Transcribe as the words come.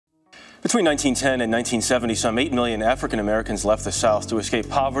Between 1910 and 1970, some 8 million African Americans left the South to escape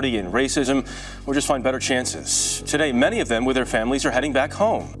poverty and racism or just find better chances. Today, many of them with their families are heading back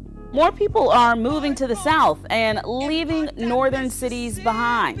home. More people are moving to the South and leaving northern cities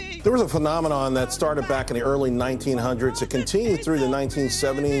behind. There was a phenomenon that started back in the early 1900s. It continued through the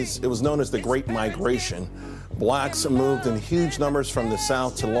 1970s. It was known as the Great Migration. Blacks moved in huge numbers from the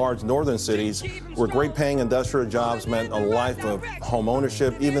South to large northern cities where great paying industrial jobs meant a life of home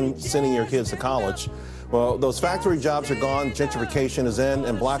ownership, even sending your kids to college. Well, those factory jobs are gone, gentrification is in,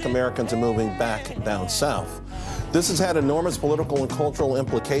 and Black Americans are moving back down south. This has had enormous political and cultural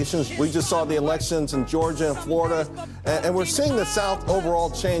implications. We just saw the elections in Georgia and Florida, and we're seeing the South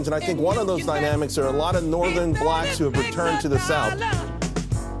overall change. And I think one of those dynamics are a lot of northern Blacks who have returned to the South.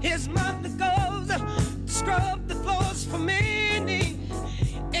 His mother goes scrub the floors for me,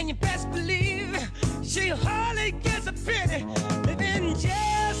 and you best believe she hardly gets a penny, living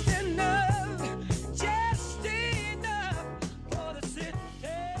just enough for the city.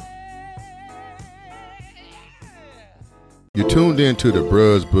 You're tuned in to the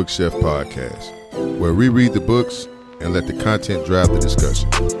Bruz Bookshelf Podcast, where we read the books and let the content drive the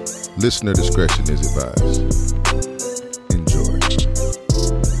discussion. Listener discretion is advised. Enjoy.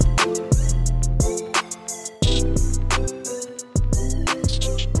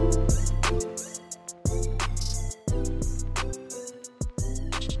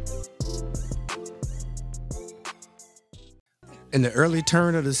 In the early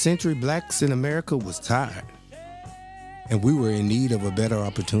turn of the century, blacks in America was tired. And we were in need of a better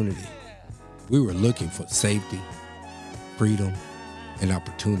opportunity. We were looking for safety, freedom, and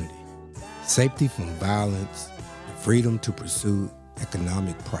opportunity. Safety from violence, the freedom to pursue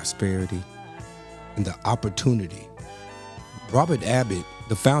economic prosperity, and the opportunity. Robert Abbott,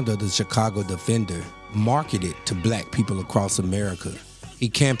 the founder of the Chicago Defender, marketed to black people across America. He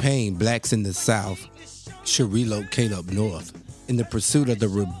campaigned blacks in the South should relocate up north in the pursuit of the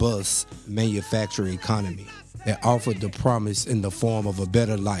robust manufacturing economy that offered the promise in the form of a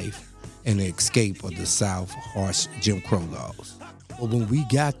better life and the escape of the South's harsh Jim Crow laws. But when we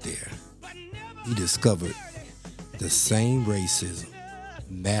got there, we discovered the same racism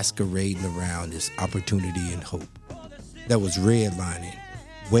masquerading around this opportunity and hope. That was redlining,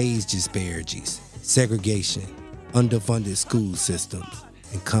 wage disparities, segregation, underfunded school systems,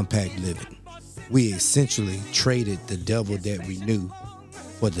 and compact living. We essentially traded the devil that we knew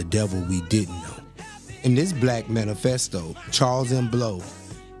for the devil we didn't know. In this Black Manifesto, Charles M. Blow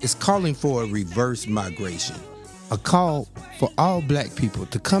is calling for a reverse migration, a call for all black people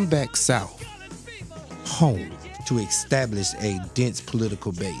to come back south, home, to establish a dense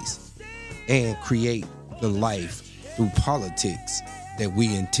political base and create the life through politics that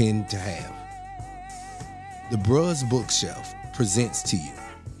we intend to have. The Bruz Bookshelf presents to you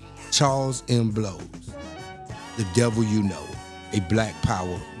Charles M. Blow's The Devil You Know, a Black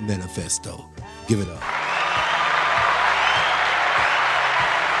Power Manifesto. Give it up.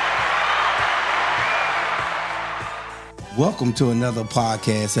 Welcome to another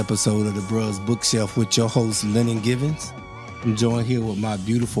podcast episode of the Bruz Bookshelf with your host, Lennon Givens. I'm joined here with my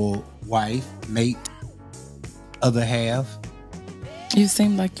beautiful wife, mate, other half. You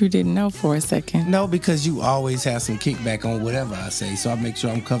seemed like you didn't know for a second. No, because you always have some kickback on whatever I say, so I make sure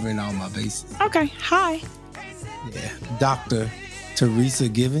I'm covering all my bases. Okay, hi. Yeah, Dr. Teresa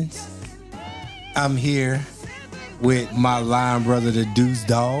Givens. I'm here with my line brother, the Deuce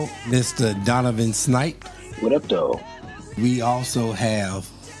Dog, Mr. Donovan Snipe. What up, though? We also have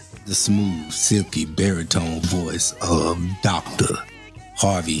the smooth, silky baritone voice of Dr.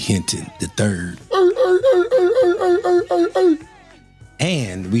 Harvey Hinton III.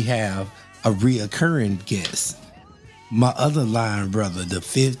 And we have a reoccurring guest, my other line brother, the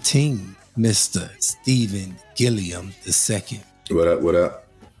 15, Mr. Stephen Gilliam II. What up, what up?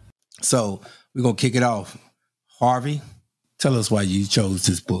 So we're going to kick it off. Harvey, tell us why you chose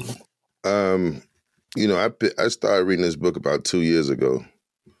this book. I started reading this book about 2 years ago.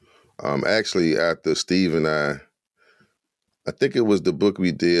 Actually, after Steve and I think it was the book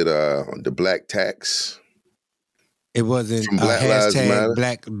we did, The Black Tax. It wasn't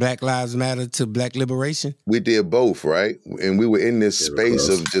Black Lives Matter to Black Liberation? We did both, right? And we were in this space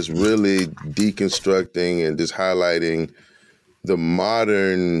of just really deconstructing and just highlighting the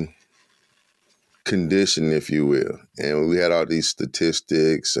modern condition, if you will. And we had all these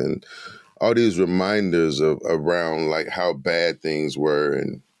statistics and all these reminders around like how bad things were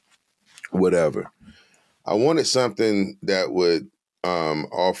and whatever. I wanted something that would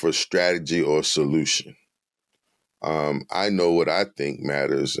offer strategy or solution. I know what I think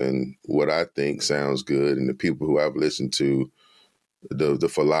matters and what I think sounds good, and the people who I've listened to the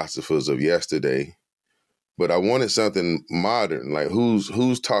philosophers of yesterday. But I wanted something modern, like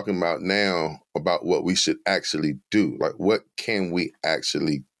who's talking about now about what we should actually do? Like, what can we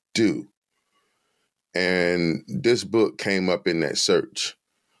actually do? And this book came up in that search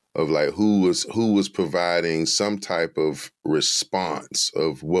of like who was providing some type of response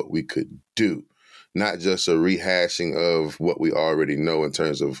of what we could do, not just a rehashing of what we already know in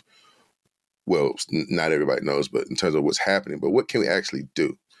terms of, well, not everybody knows, but in terms of what's happening, but what can we actually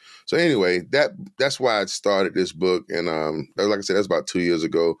do? So anyway, that's why I started this book. And like I said, that's about 2 years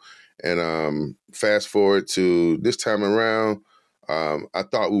ago. And fast forward to this time around, I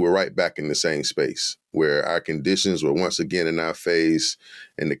thought we were right back in the same space where our conditions were once again in our face.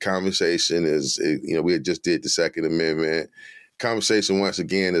 And the conversation is, we had just did the Second Amendment. Conversation once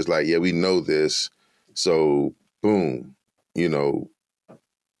again is like, yeah, we know this. So boom,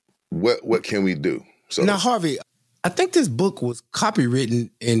 what can we do? So now, Harvey, I think this book was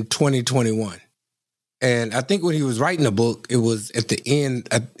copywritten in 2021. And I think when he was writing the book, it was at the end,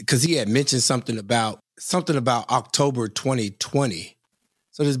 because he had mentioned something about October 2020.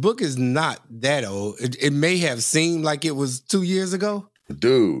 So this book is not that old. It may have seemed like it was 2 years ago.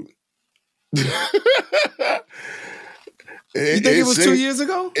 Dude. You think it was 2 years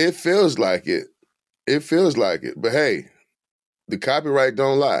ago? It feels like it. It feels like it. But hey, the copyright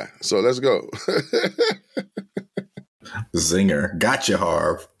don't lie. So let's go. Zinger. Gotcha,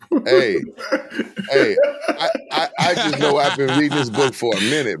 Harv. Hey, I just know I've been reading this book for a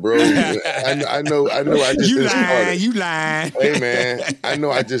minute, bro. I know I just didn't start it. You lying. Hey, man, I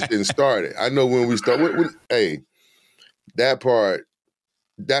know I just didn't start it. I know when we start, hey, that part,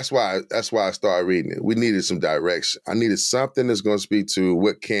 that's why I started reading it. We needed some direction. I needed something that's going to speak to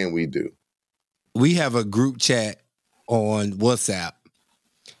what can we do. We have a group chat on WhatsApp.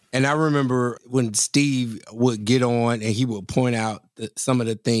 And I remember when Steve would get on and he would point out some of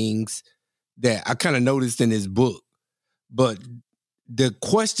the things that I kind of noticed in his book. But the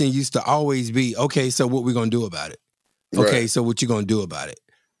question used to always be, okay, so what we going to do about it? Okay, so what you going to do about it?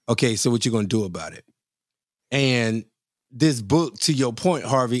 Okay, so what you going to do about it? And this book, to your point,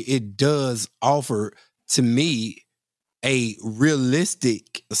 Harvey, it does offer to me a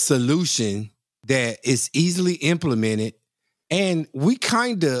realistic solution that is easily implemented. And we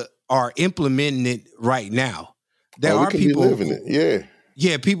kind of are implementing it right now. There are people living it, yeah.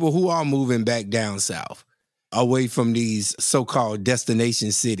 Yeah, people who are moving back down south, away from these so-called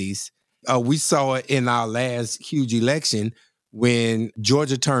destination cities. We saw it in our last huge election when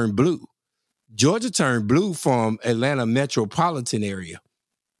Georgia turned blue. Georgia turned blue from Atlanta metropolitan area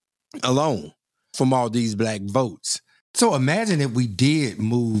alone from all these black votes. So imagine if we did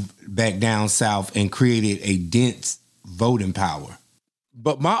move back down south and created a dense voting power.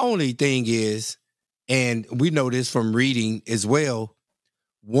 But my only thing is, and we know this from reading as well,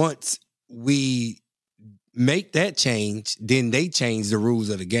 once we make that change, then they change the rules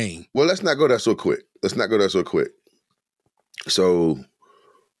of the game. Well, let's not go there so quick. So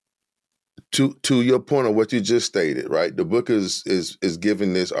to your point of what you just stated, right? The book is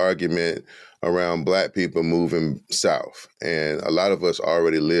giving this argument around black people moving south. And a lot of us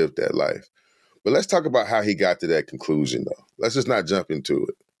already lived that life. But let's talk about how he got to that conclusion, though. Let's just not jump into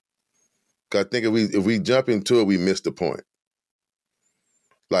it. Because I think if we jump into it, we miss the point.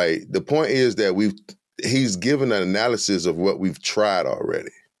 Like, the point is that he's given an analysis of what we've tried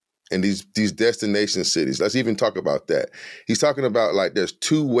already. And these destination cities, let's even talk about that. He's talking about, like, there's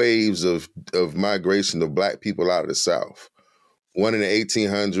two waves of migration of black people out of the South. One in the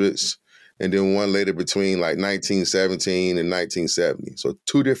 1800s, and then one later between, like, 1917 and 1970. So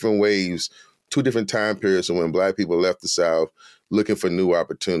two different waves, two different time periods of when black people left the South looking for new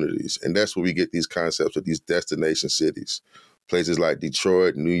opportunities. And that's where we get these concepts of these destination cities. Places like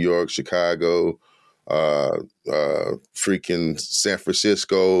Detroit, New York, Chicago, freaking San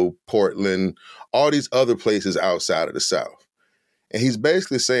Francisco, Portland, all these other places outside of the South. And he's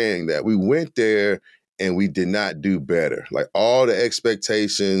basically saying that we went there and we did not do better. Like, all the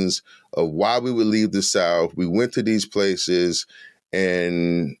expectations of why we would leave the South, we went to these places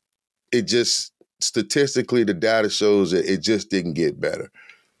and it just, statistically, the data shows that it just didn't get better.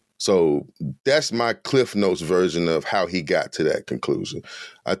 So that's my Cliff Notes version of how he got to that conclusion.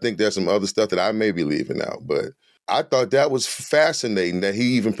 I think there's some other stuff that I may be leaving out, but I thought that was fascinating that he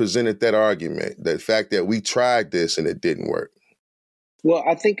even presented that argument, the fact that we tried this and it didn't work. Well,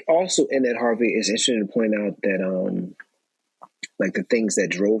 I think also in that, Harvey, it's interesting to point out that like the things that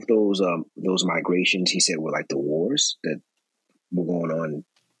drove those migrations, he said, were like the wars that were going on,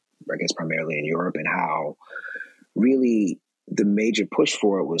 I guess, primarily in Europe, and how really the major push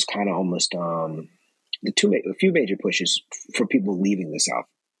for it was kind of almost a few major pushes for people leaving the South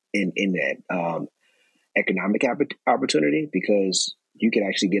in that economic opportunity, because you could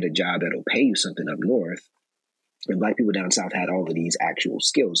actually get a job that'll pay you something up north. And Black people down south had all of these actual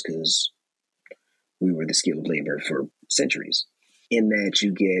skills because we were the skilled labor for centuries. In that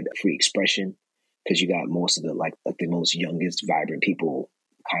you get free expression because you got most of the like the most youngest, vibrant people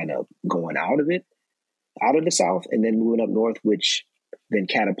kind of going out of the South and then moving up north, which then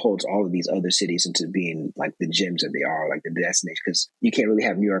catapults all of these other cities into being like the gems that they are, like the destination. Because you can't really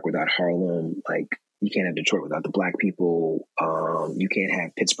have New York without Harlem. Like you can't have Detroit without the Black people. You can't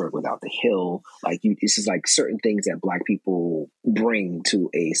have Pittsburgh without the Hill. Like this is like certain things that Black people bring to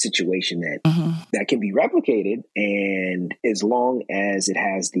a situation that can be replicated. And as long as it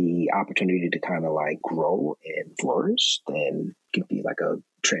has the opportunity to kind of like grow and flourish, then it can be like a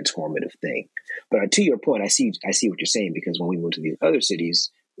transformative thing. But to your point, I see what you're saying, because when we went to these other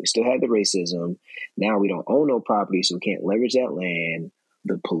cities, we still had the racism. Now we don't own no property, so we can't leverage that land.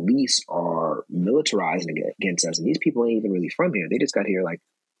 The police are militarizing against us. And these people ain't even really from here. They just got here like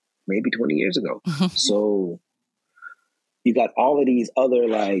maybe 20 years ago. So you got all of these other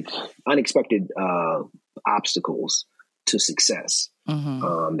like unexpected obstacles to success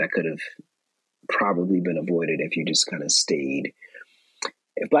that could have probably been avoided if you just kind of stayed.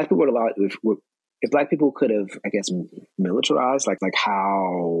 If Black people were allowed, if Black people could have, I guess, militarized like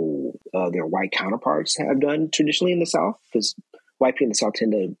how their white counterparts have done traditionally in the South, because white people in the South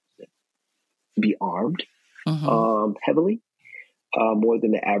tend to be armed heavily, more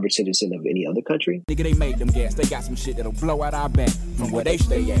than the average citizen of any other country. Nigga, they made them gas. They got some shit that'll blow out our back from where they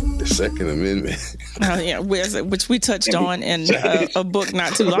stay at. The Second Amendment. Oh, yeah, which we touched on in a book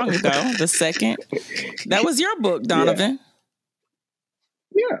not too long ago. The Second. That was your book, Donovan.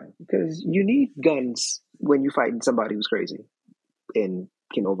 Yeah, because you need guns when you're fighting somebody who's crazy and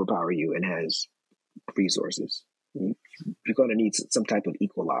can overpower you and has resources. You're going to need some type of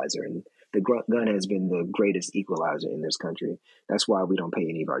equalizer, and the gun has been the greatest equalizer in this country. That's why we don't pay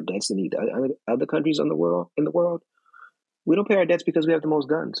any of our debts in other countries in the world. We don't pay our debts because we have the most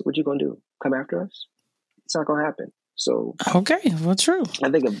guns. What you going to do? Come after us? It's not going to happen. So okay, well, true. I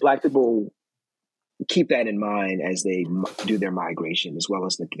think if Black people keep that in mind as they do their migration, as well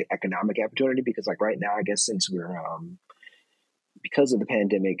as the economic opportunity, because like right now, I guess since we're because of the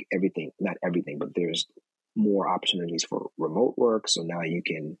pandemic, not everything, but there's more opportunities for remote work. So now you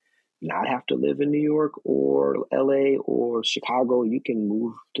can not have to live in New York or LA or Chicago. You can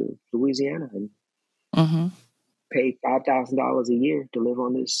move to Louisiana and pay $5,000 a year to live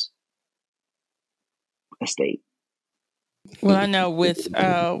on this estate. Well, I know with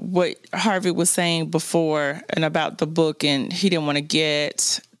what Harvey was saying before and about the book, and he didn't want to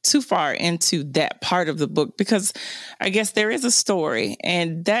get too far into that part of the book because I guess there is a story,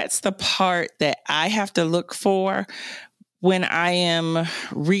 and that's the part that I have to look for when I am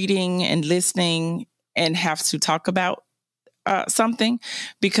reading and listening and have to talk about something,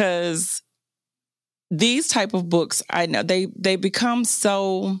 because these type of books, I know they become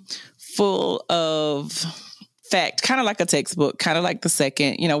so full of fact, kind of like a textbook, kind of like The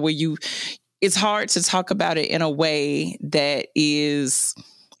Second, where it's hard to talk about it in a way that is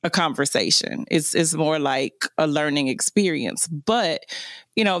a conversation. It's more like a learning experience. But,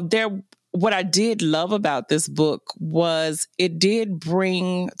 what I did love about this book was it did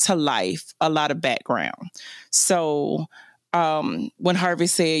bring to life a lot of background. So when Harvey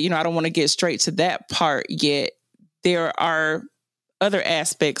said, I don't want to get straight to that part yet, there are other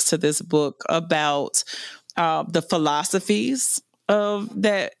aspects to this book about the philosophies of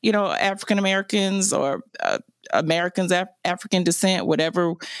that, African Americans or Americans, African descent,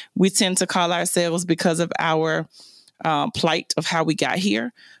 whatever we tend to call ourselves because of our plight of how we got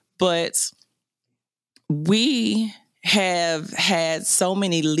here. But we have had so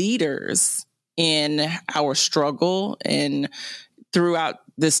many leaders in our struggle and throughout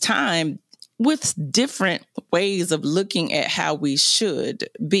this time with different ways of looking at how we should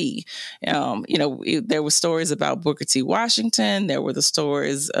be. There were stories about Booker T. Washington. There were the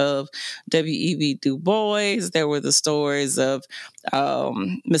stories of W.E.B. Du Bois. There were the stories of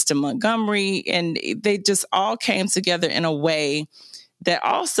Mr. Montgomery. And they just all came together in a way that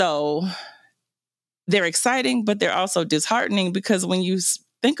also, they're exciting, but they're also disheartening, because when you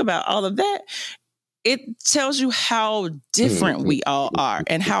think about all of that, it tells you how different we all are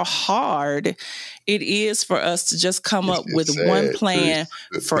and how hard it is for us to just come up with sad, one plan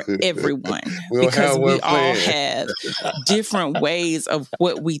for everyone, because we all have different ways of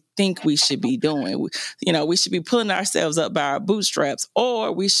what we think we should be doing. We should be pulling ourselves up by our bootstraps,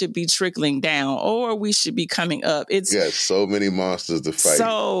 or we should be trickling down, or we should be coming up. It's so many monsters to fight.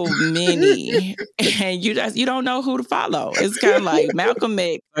 So many. And you don't know who to follow. It's kind of like Malcolm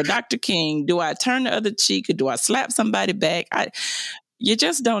X or Dr. King. Do I turn the other cheek, or do I slap somebody back? You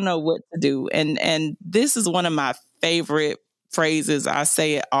just don't know what to do. And this is one of my favorite phrases. I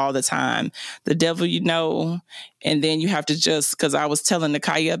say it all the time. The devil you know, and then you have to because I was telling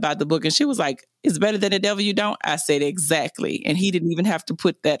Nakaya about the book, and she was like, it's better than the devil you don't. I said, exactly. And he didn't even have to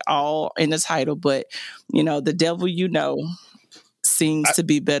put that all in the title, but the devil you know seems to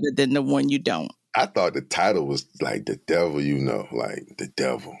be better than the one you don't. I thought the title was like the devil you know, like the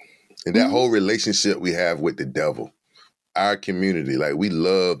devil. And that whole relationship we have with the devil. Our community, like, we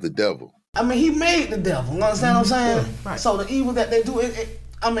love the devil. I mean, he made the devil, you understand what I'm saying? Right. So the evil that they do,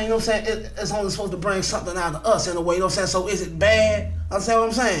 it's only supposed to bring something out of us in a way, you know what I'm saying? So is it bad? Understand what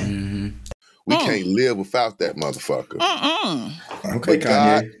I'm saying? Mm-hmm. We can't live without that motherfucker. Okay,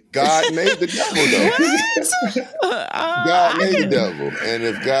 Kanye. God made the devil, though. God made the devil. And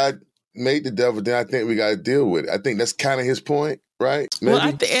if God made the devil, then I think we got to deal with it. I think that's kind of his point. Right? Maybe?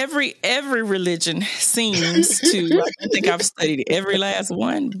 Well, every religion seems to. I think I've studied every last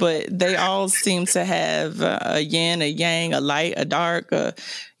one, but they all seem to have a yin, a yang, a light, a dark.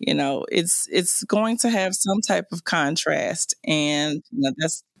 It's going to have some type of contrast, and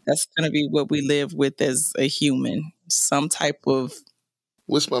that's going to be what we live with as a human. Some type of.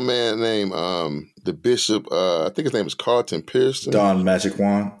 What's my man's name? The bishop. I think his name is Carlton Pearson. Don Magic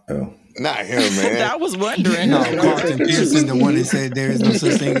Wand. Oh. Not him, man. I was wondering. No, Carlton Pearson, the one that said there is no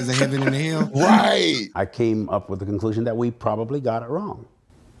such thing as a heaven and a hell. Right. I came up with the conclusion that we probably got it wrong.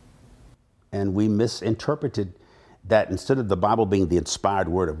 And we misinterpreted that instead of the Bible being the inspired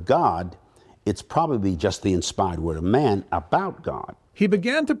word of God, it's probably just the inspired word of man about God. He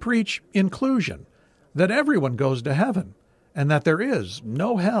began to preach inclusion, that everyone goes to heaven, and that there is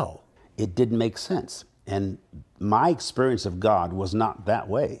no hell. It didn't make sense. And my experience of God was not that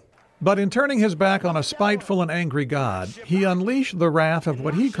way. But in turning his back on a spiteful and angry God, he unleashed the wrath of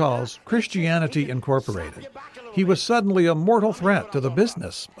what he calls Christianity Incorporated. He was suddenly a mortal threat to the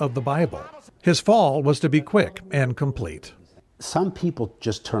business of the Bible. His fall was to be quick and complete. Some people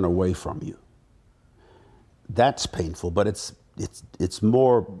just turn away from you. That's painful, but it's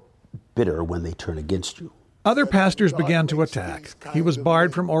more bitter when they turn against you. Other pastors began to attack. He was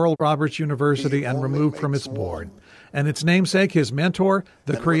barred from Oral Roberts University and removed from its board. And its namesake, his mentor,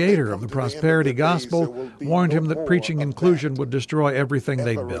 the creator of the prosperity gospel, warned him that preaching inclusion would destroy everything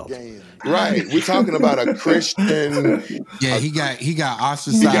they'd built. Right. We're talking about a Christian. Yeah, he got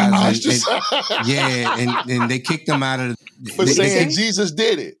ostracized. And they kicked him out of for saying Jesus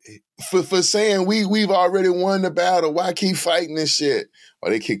did it. For saying we've already won the battle. Why keep fighting this shit?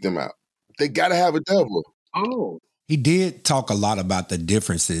 Well, they kicked him out. They got to have a devil. Oh. He did talk a lot about the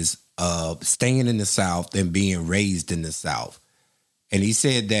differences of staying in the South and being raised in the South. And he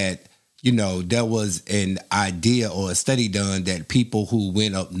said that, there was an idea or a study done that people who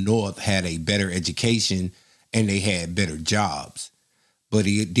went up north had a better education and they had better jobs. But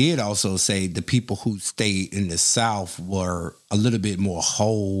he did also say the people who stayed in the South were a little bit more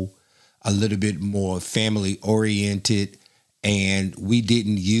whole, a little bit more family oriented, and we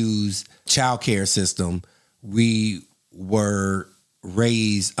didn't use childcare system. We were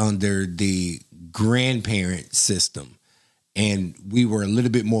raised under the grandparent system, and we were a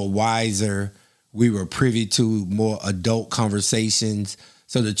little bit more wiser. We were privy to more adult conversations.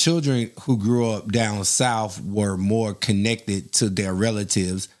 So the children who grew up down south were more connected to their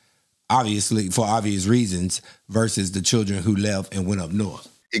relatives, obviously for obvious reasons, versus the children who left and went up north.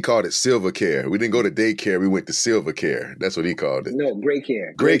 He called it silver care. We didn't go to daycare. We went to silver care. That's what he called it. No, gray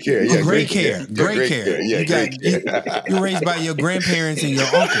care. Gray care. Yeah, gray care. Gray care. Yeah, you're raised by your grandparents and your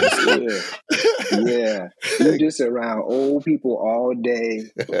uncles. Yeah. You're just around old people all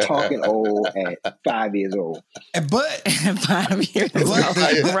day, talking old at 5 years old. But 5 years old.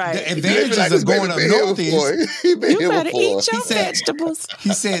 The advantages of going up north is you better eat your vegetables. He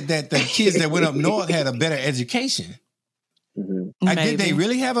said that the kids that went up north had a better education. Mm-hmm. Did they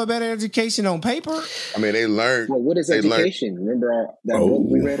really have a better education on paper? I mean, they learned. Well, what is education? Remember that book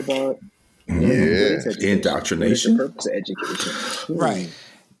we read about? Yeah, indoctrination. The purpose of education, right?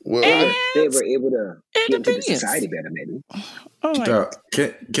 Well, they were able to get into the society better, maybe.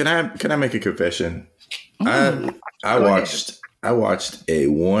 Can I make a confession? I watched I watched a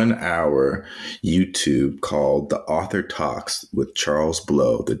 1 hour YouTube called The Author Talks with Charles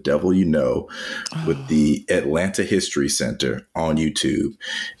Blow, The Devil You Know, with the Atlanta History Center on YouTube.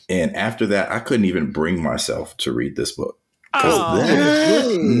 And after that, I couldn't even bring myself to read this book. That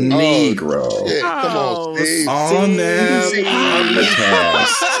Negro. Come on, Steve. On that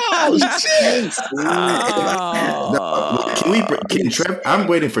podcast. Can Trevor? I'm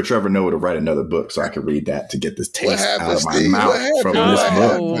waiting for Trevor Noah to write another book so I can read that to get this taste out of my mouth from this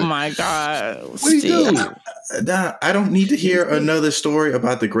book. Oh my God. What do you do? I don't need to hear another story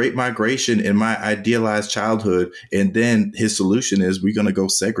about the Great Migration in my idealized childhood. And then his solution is we're going to go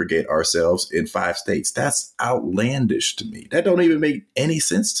segregate ourselves in 5 states. That's outlandish to me. That don't even make any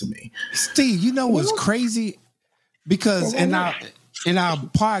sense to me. Steve, you know what's crazy? Because in our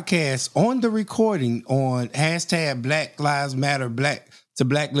podcast, on the recording on hashtag Black Lives Matter, Black to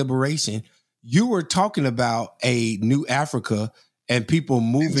Black Liberation, you were talking about a new Africa and people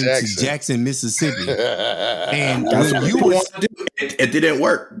moving to Jackson, Mississippi. And that's what you want to do. It didn't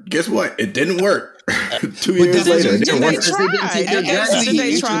work. Guess what? It didn't work. 2 years later, it didn't work.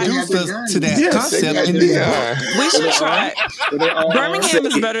 They introduced us to that concept in this book. We should try. Birmingham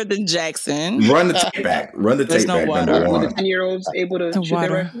is better than Jackson. Run the tape back. Run the tape back. Number one. Were the 10-year-olds able to shoot their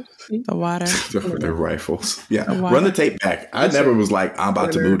rifles? The water. Their rifles. Yeah. Run the tape back. I never was like, I'm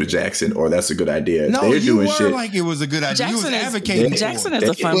about to move to Jackson or that's a good idea. No, they're you doing were shit. like it was a good idea. You was advocating. Jackson is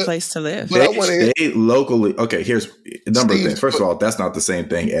a fun place to live. They locally. Okay, here's a number of things. First of all, that's not the same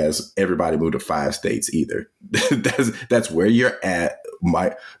thing as everybody moved to 5 states either. That's where you're at.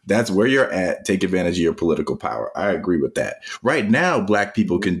 That's where you're at. Take advantage of your political power. I agree with that. Right now, Black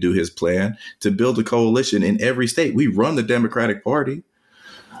people can do his plan to build a coalition in every state. We run the Democratic Party.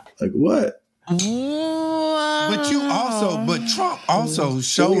 Like what? But Trump also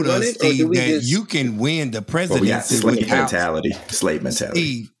showed us, Steve, that you can win the presidency without slave mentality.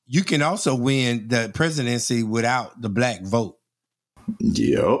 Steve, you can also win the presidency without the Black vote.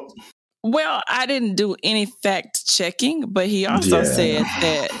 Yep. Well, I didn't do any fact checking, but he also said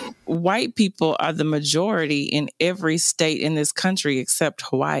that white people are the majority in every state in this country except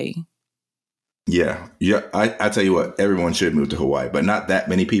Hawaii. Yeah. I tell you what, everyone should move to Hawaii, but not that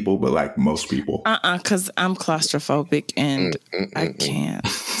many people, but like most people. Because I'm claustrophobic and I can't.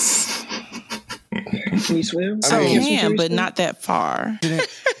 Can you swim? I can, but not that far.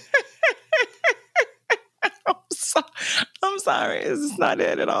 I'm sorry. It's not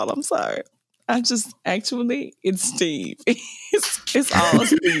it at all. I'm sorry. It's Steve. It's all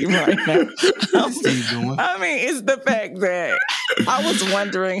Steve right now. I mean, it's the fact that I was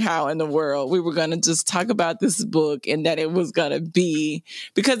wondering how in the world we were going to just talk about this book and that it was going to be,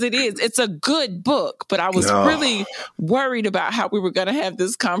 because it's a good book, but I was really worried about how we were going to have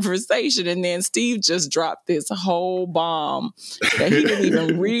this conversation. And then Steve just dropped this whole bomb that he didn't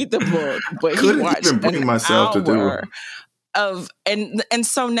even read the book, but he watched an hour of, and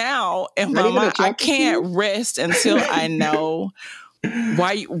so now in my mind, I can't rest until I know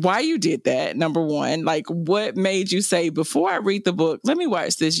why you did that. Number one, like what made you say, before I read the book, let me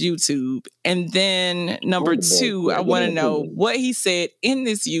watch this YouTube? And then number two, I want to know what he said in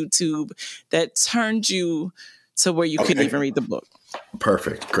this YouTube that turned you to where you couldn't even read the book.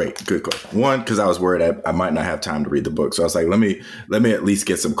 Perfect. Great. Good question. One, because I was worried I might not have time to read the book. So I was like, let me at least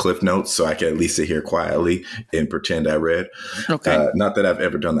get some cliff notes so I can at least sit here quietly and pretend I read. Okay. Not that I've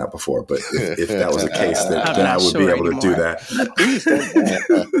ever done that before, but if that was the case, then I would be able to do that.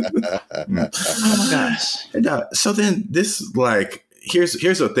 Oh my gosh. And, so then this, like, here's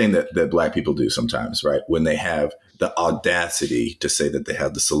the thing that Black people do sometimes, right? When they have the audacity to say that they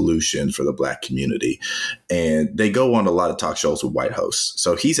have the solution for the Black community. And they go on a lot of talk shows with white hosts.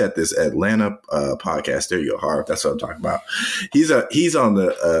 So he's at this Atlanta podcast. There you go, Harv. That's what I'm talking about. He's on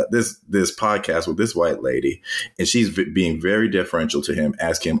the this podcast with this white lady, and she's being very deferential to him,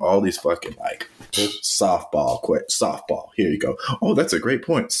 asking him all these fucking like softball. Here you go. Oh, that's a great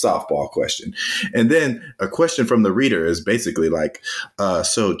point. Softball question. And then a question from the reader is basically like,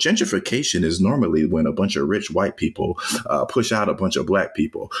 so gentrification is normally when a bunch of rich white people push out a bunch of Black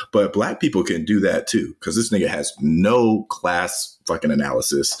people, but Black people can do that too, because this nigga has no class fucking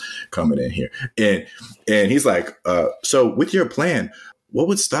analysis coming in here. And he's like, so with your plan, what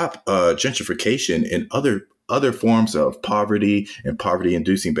would stop gentrification and other forms of poverty and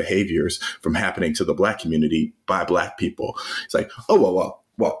poverty-inducing behaviors from happening to the Black community by Black people? It's like, oh,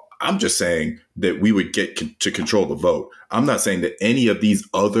 well, I'm just saying that we would get to control the vote. I'm not saying that any of these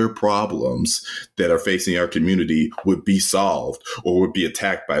other problems that are facing our community would be solved or would be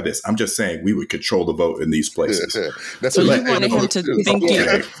attacked by this. I'm just saying we would control the vote in these places. That's so you wanted him to think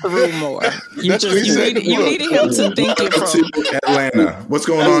it through more. You needed him to think it from Atlanta. What's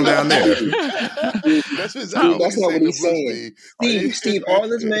going on down there? That's not what he's saying. Steve, all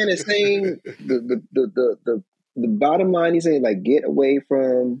this man is saying, the bottom line, he's saying, like, get away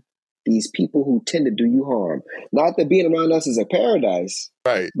from these people who tend to do you harm. Not that being around us is a paradise,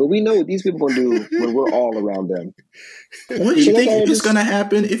 right? But we know what these people going to do when we're all around them. What do you think is going to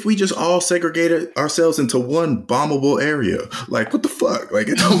happen if we just all segregated ourselves into one bombable area? Like, what the fuck? Like,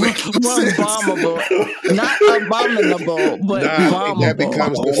 it don't make sense. Bombable, not abominable, but bombable. That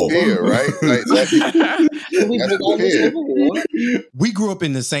becomes the fear, right? Like, that's the fear. We grew up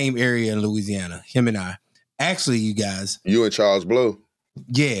in the same area in Louisiana, him and I. Actually, you guys. You and Charles Blow.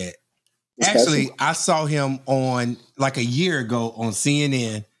 Yeah. Actually, I saw him on like a year ago on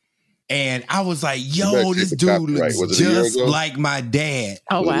CNN, and I was like, yo, this dude looks just like my dad.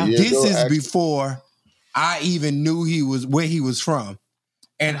 Oh, wow. This is before I even knew where he was from.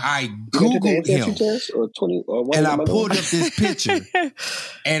 And I Googled him. And I pulled up this picture.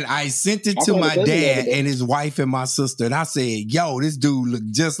 And I sent it to my dad and his wife and my sister. And I said, yo, this dude look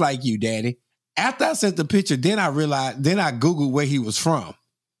just like you, Daddy. After I sent the picture, then I Googled where he was from.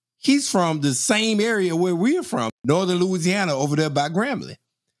 He's from the same area where we're from, northern Louisiana, over there by Grambling.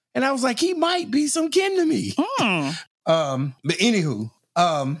 And I was like, he might be some kin to me. But anywho,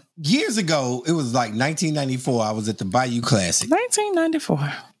 years ago, it was like 1994. I was at the Bayou Classic.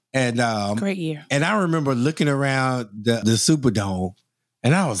 1994. And great year. And I remember looking around the Superdome,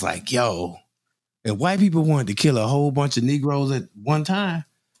 and I was like, yo, if white people wanted to kill a whole bunch of Negroes at one time,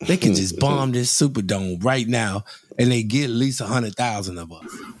 they can just bomb this Superdome right now, and they get at least 100,000 of us.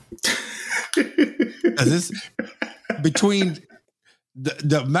 This, between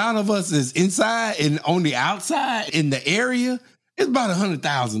the amount of us that's inside and on the outside in the area, it's about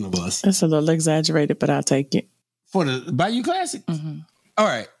 100,000 of us. It's a little exaggerated, but I'll take it. For the Bayou Classic? Mm-hmm. All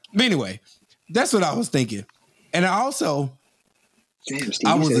right. But anyway, that's what I was thinking. And I also... Damn, Steve,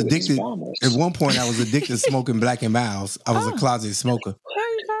 I was addicted. At one point, I was addicted to smoking Black and Milds. I was a closet smoker. There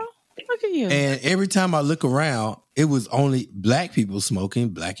you go. Look at you. And every time I look around, it was only black people smoking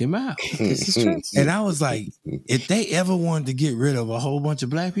Black and Mild. This is true. And I was like, if they ever wanted to get rid of a whole bunch of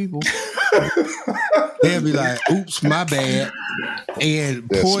black people, they'd be like, oops, my bad. And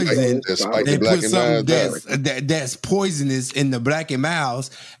poison. They put something that's poisonous in the Black and Milds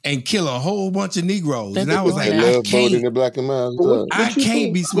and kill a whole bunch of Negroes. And I was like, I can't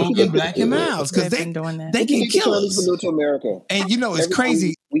be smoking Black and Milds because they can kill us. And you know, it's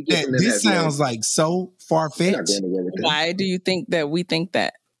crazy that this sounds like so far-fetched. Why do you think that we think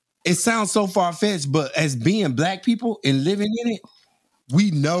that? It sounds so far-fetched, but as being black people and living in it,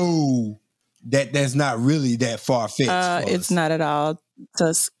 we know that that's not really that far-fetched. It's not at all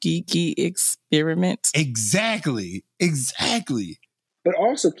Tuskegee experiment. Exactly. But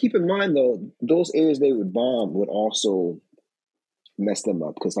also keep in mind, though, those areas they would bomb would also mess them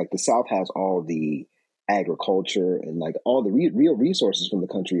up because, like, the South has all the agriculture and like all the real resources from the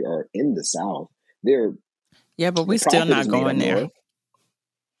country are in the South. But we're still not going there.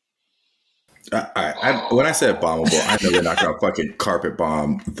 When I said bombable, I know we're not going to fucking carpet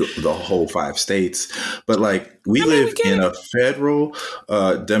bomb the whole 5 states, but like we live in a federal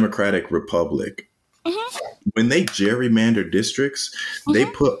democratic republic. Mm-hmm. When they gerrymander districts, they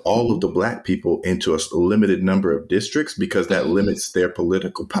put all of the black people into a limited number of districts because that limits their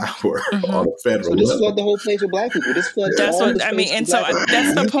political power on a federal level. So this flood the whole place with black people. This flood that's what I mean, and so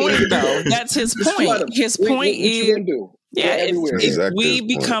that's the point, though. That's his point. His point is, if we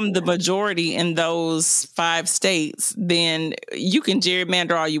become the majority in those 5 states, then you can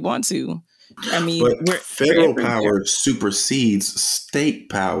gerrymander all you want to. I mean, but federal power supersedes state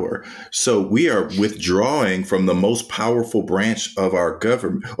power. So we are withdrawing from the most powerful branch of our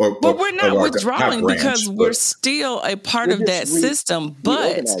government. But we're not withdrawing because we're still a part of that system.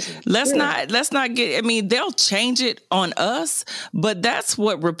 But let's not get, I mean, they'll change it on us, but that's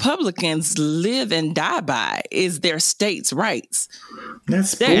what Republicans live and die by is their states' rights.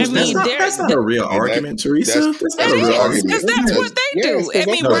 That's not a real argument, Teresa. That's not a real argument. Because that's what they do. I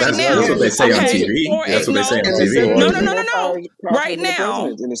mean, right now. That's what they say on TV. That's what they say on TV. No. Right now,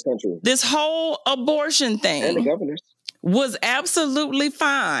 in this country, this whole abortion thing was absolutely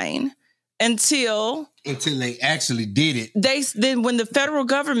fine until they actually did it. Then when the federal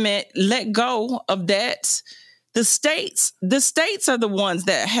government let go of that, the states are the ones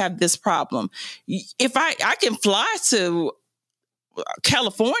that have this problem. If I can fly to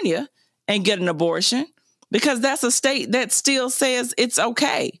California and get an abortion because that's a state that still says it's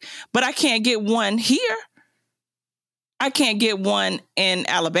okay. But I can't get one here. I can't get one in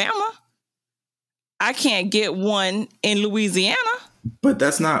Alabama. I can't get one in Louisiana. But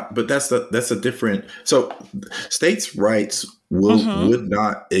that's a different. So states' rights would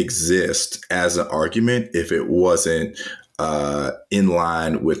not exist as an argument if it wasn't in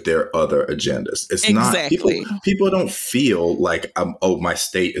line with their other agendas. It's exactly. Not people don't feel like my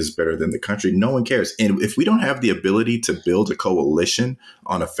state is better than the country. No one cares. And if we don't have the ability to build a coalition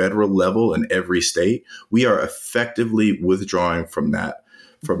on a federal level in every state, we are effectively withdrawing from that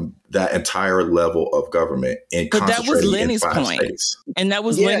entire level of government and but that was concentrating Lenny's in 5 point. states. And that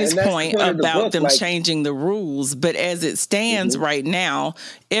was Lenny's point about them changing the rules. But as it stands right now,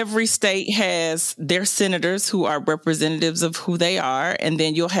 every state has their senators who are representatives of who they are. And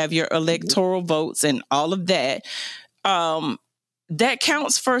then you'll have your electoral votes and all of that. That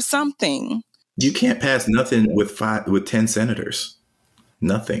counts for something. You can't pass nothing with 10 senators.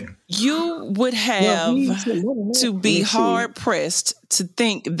 Nothing. You would have to be hard pressed to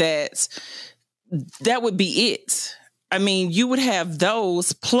think that would be it. I mean, you would have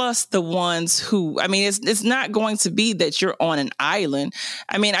those plus the ones who, I mean, it's not going to be that you're on an island.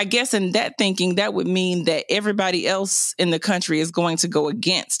 I mean, I guess in that thinking, that would mean that everybody else in the country is going to go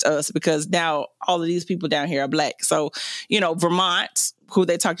against us because now all of these people down here are black. So, Vermont, who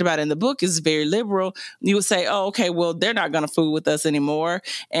they talked about in the book, is very liberal. You would say, oh, okay, well, they're not going to fool with us anymore.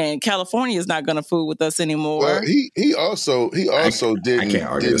 And California is not going to fool with us anymore. Well, he also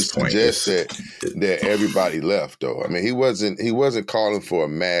didn't suggest that everybody left, though. I mean, he wasn't calling for a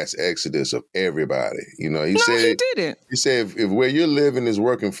mass exodus of everybody. He said he didn't. He said if where you're living is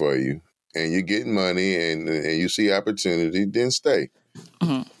working for you and you're getting money and you see opportunity, then stay.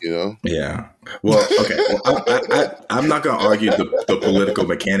 Mm-hmm. Yeah. Well, okay. Well, I'm not going to argue the political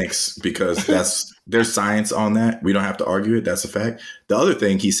mechanics because there's science on that. We don't have to argue it. That's a fact. The other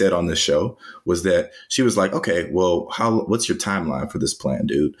thing he said on this show was that she was like, okay, well, what's your timeline for this plan,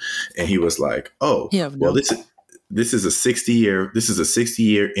 dude? And he was like, this is a 60-year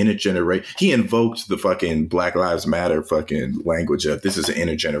intergeneration. He invoked the fucking Black Lives Matter fucking language of this is an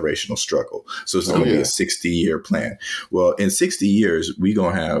intergenerational struggle. So it's going to be a 60-year plan. Well, in 60 years, we're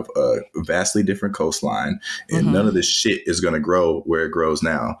going to have a vastly different coastline and none of this shit is going to grow where it grows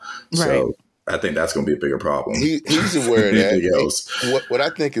now. Right. So I think that's going to be a bigger problem. He's aware of that. What I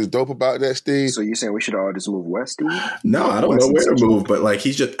think is dope about that, Steve. So you're saying we should all just move west, Steve? No, I don't know where to move, but like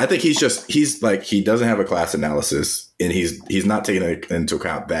he doesn't have a class analysis and he's not taking into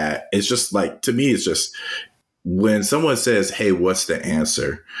account that. It's just like, to me, it's just when someone says, hey, what's the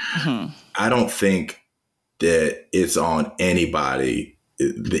answer? I don't think that it's on anybody.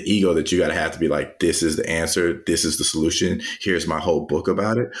 The ego that you got to have to be like, this is the answer. This is the solution. Here's my whole book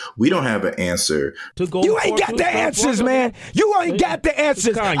about it. We don't have an answer. You ain't got the answers, man. You ain't got the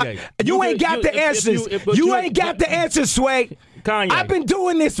answers. You ain't got the answers. You ain't got the answers, Sway. Kanye. I've been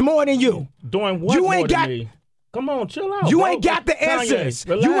doing this more than you. Doing what more than me? Come on, chill out. You ain't got the answers.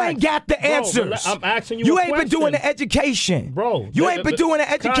 You ain't got the answers. I'm asking you. You ain't been doing the education, bro. You ain't been doing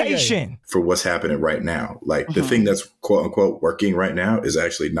the education for what's happening right now. Like the thing that's quote unquote working right now is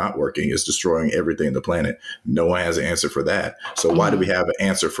actually not working. It's destroying everything on the planet. No one has an answer for that. So why do we have an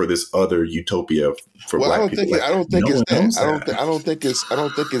answer for this other utopia for black people? I don't think it's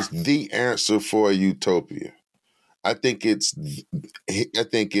the answer for a utopia. I think it's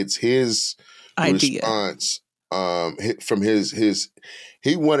his idea. Response. From his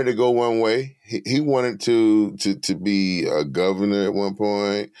he wanted to go one way. He wanted to be a governor at one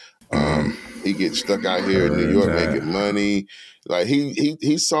point. He gets stuck out here in New York making money. Like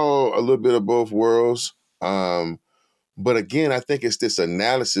he saw a little bit of both worlds. But again, I think it's this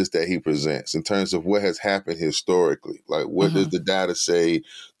analysis that he presents in terms of what has happened historically. Like what does the data say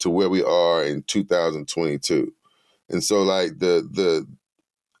to where we are in 2022? And so like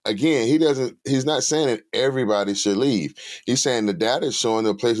again, he's not saying that everybody should leave. He's saying the data is showing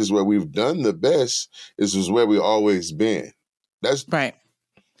the places where we've done the best is where we've always been. That's right.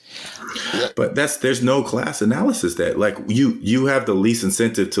 But there's no class analysis that like you have the least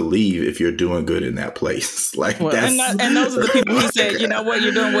incentive to leave if you're doing good in that place. Like and those are the people who said, you know what,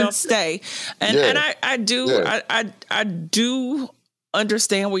 you're doing well, stay. And I do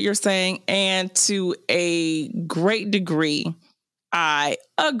understand what you're saying, and to a great degree I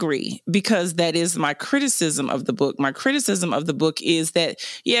agree, because that is my criticism of the book. My criticism of the book is that,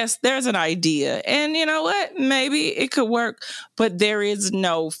 yes, there's an idea, and you know what? Maybe it could work, but there is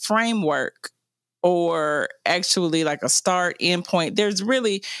no framework or actually like a start, end point.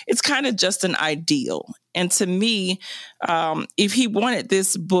 It's kind of just an ideal. And to me, if he wanted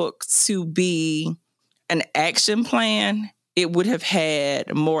this book to be an action plan, it would have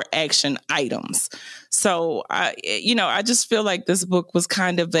had more action items. So, I just feel like this book was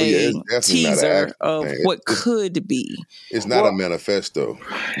kind of a teaser of what could be. It's not a manifesto.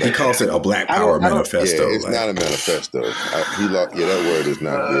 He calls it a Black Power manifesto. Yeah, it's not a manifesto. That word is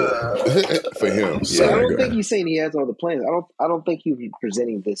not good for him. So I don't think he's saying he has all the plans. I don't think he's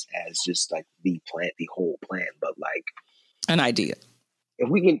presenting this as just like the whole plan, but like an idea. If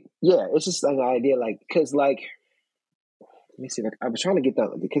we can, it's just like an idea, like because like. Let me see. I was trying to get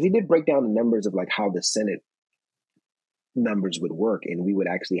that because he did break down the numbers of like how the Senate numbers would work, and we would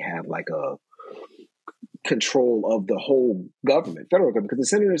actually have like a control of the whole government, federal government, because the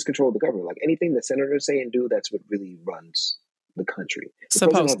senators control the government. Like anything the senators say and do, that's what really runs the country.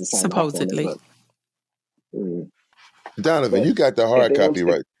 Supposedly. Donovan, you got the hard copy,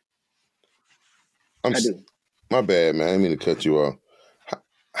 right? I do. My bad, man. I didn't mean to cut you off.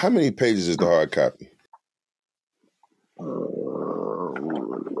 How many pages is the hard copy?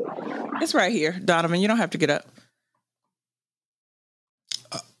 It's right here, Donovan. You don't have to get up.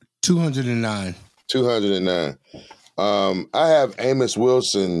 209. 209. I have Amos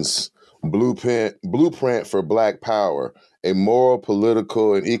Wilson's Blueprint for Black Power, a moral,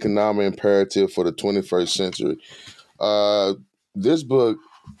 political, and economic imperative for the 21st century. This book,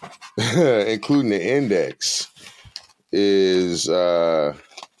 including the index, is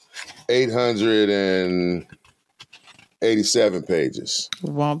 887 pages.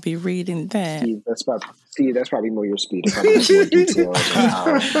 Won't be reading that. That's probably more your speed. Probably more detail.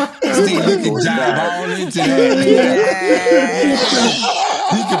 Steve, you can dive all into that.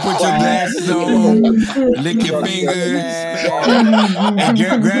 You can put your glasses on, lick your fingers, and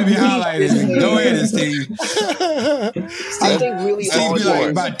grab your highlighters. Go ahead, Steve. I think really Steve be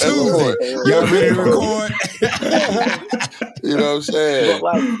like, by Tuesday, y'all ready to record? You know what I'm saying?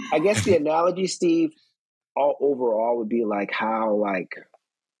 But like, I guess the analogy, Steve, overall would be like how like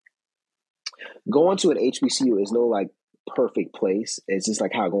going to an HBCU is no like perfect place. It's just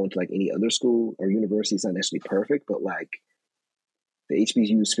like how going to like any other school or university is not necessarily perfect, but like the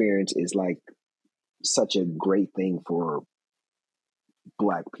HBCU experience is like such a great thing for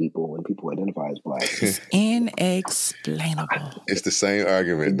Black people when people identify as Black. It's inexplainable. It's the same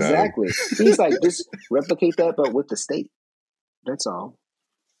argument. Exactly. He's like, just replicate that, but with the state. That's all.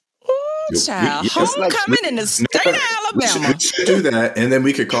 Child, homecoming in the state of Alabama. We should do that, and then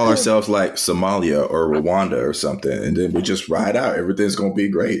we could call ourselves like Somalia or Rwanda or something, and then we just ride out. Everything's gonna be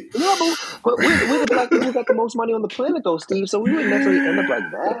great. No, but we're the Black people who got the most money on the planet, though, Steve. So we wouldn't necessarily end up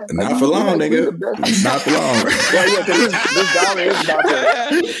like that. Not for long, nigga. Not for long. Yeah, because this dollar is about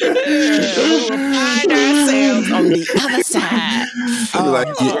We will find ourselves on the other side. On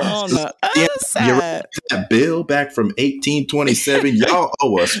the other side. That bill back from 1827, y'all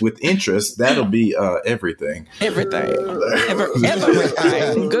owe us with interest. That'll be everything. Everything.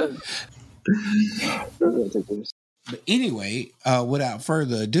 Good. But anyway, without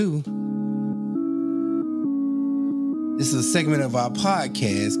further ado, this is a segment of our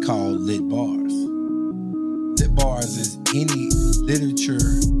podcast called Lit Bars. Lit Bars is any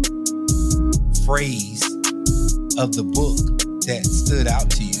literature phrase of the book that stood out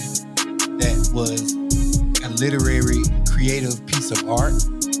to you, that was a literary, creative piece of art,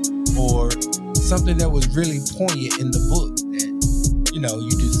 or something that was really poignant in the book that, you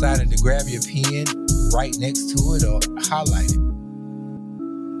decided to grab your pen, write next to it, or highlight it.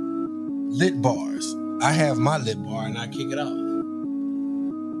 Lit bars. I have my lit bar and I kick it off.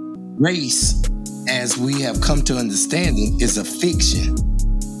 Race, as we have come to understand it, is a fiction.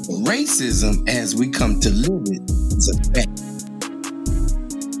 Racism, as we come to live it, is a fact.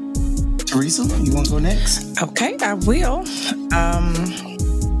 Teresa, you want to go next? Okay, I will.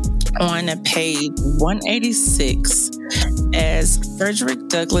 On page 186, as Frederick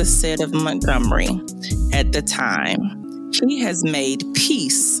Douglass said of Montgomery at the time, he has made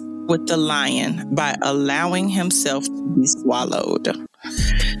peace with the lion by allowing himself to be swallowed.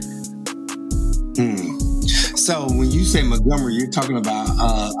 So when you say Montgomery, you're talking about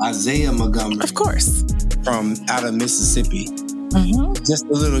Isaiah Montgomery. Of course. From out of Mississippi. Mm-hmm. Just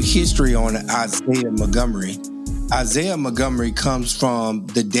a little history on Isaiah Montgomery. Isaiah Montgomery comes from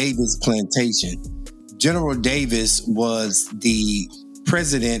the Davis Plantation. General Davis was the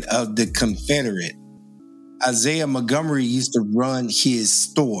president of the Confederate. Isaiah Montgomery used to run his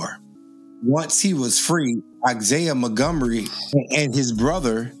store. Once he was free, Isaiah Montgomery and his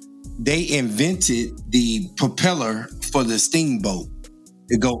brother, they invented the propeller for the steamboat.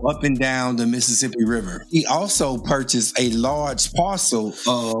 to go up and down the Mississippi River. He also purchased a large parcel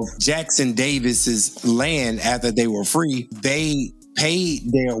of Jackson Davis's land after they were free. They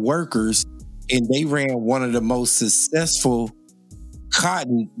paid their workers, and they ran one of the most successful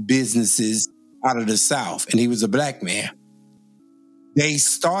cotton businesses out of the South, and he was a black man. They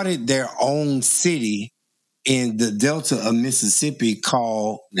started their own city in the Delta of Mississippi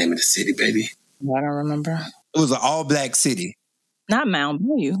called, name of the city, baby. I don't remember. It was an all-black city. Not Mound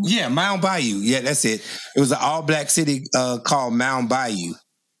Bayou. Yeah, Mound Bayou. Yeah, that's it. It was an all-black city called Mound Bayou.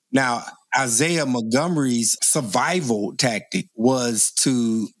 Now, Isaiah Montgomery's survival tactic was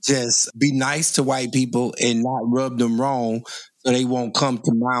to just be nice to white people and not rub them wrong so they won't come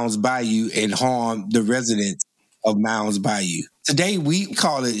to Mounds Bayou and harm the residents of Mounds Bayou. Today, we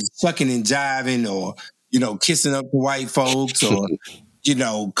call it sucking and jiving or, kissing up to white folks or,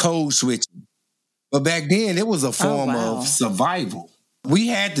 code switching. But back then, it was a form of survival. We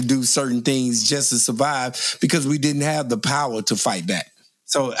had to do certain things just to survive because we didn't have the power to fight back.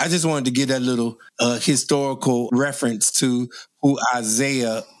 So I just wanted to give that little historical reference to who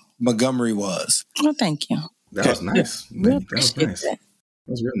Isaiah Montgomery was. Well, thank you. That was nice. Yeah, that was nice. That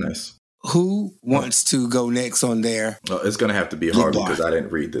was real nice. Who wants to go next on there? Well, it's going to have to be Harvey because I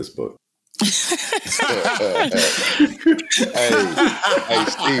didn't read this book. Hey,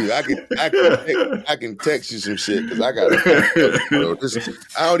 Steve, I can text you some shit because I got.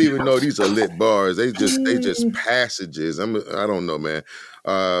 I don't even know these are lit bars. They just passages. I don't know, man.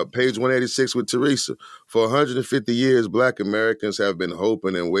 Page 186 with Teresa. For 150 years, Black Americans have been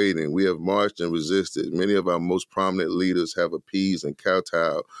hoping and waiting. We have marched and resisted. Many of our most prominent leaders have appeased and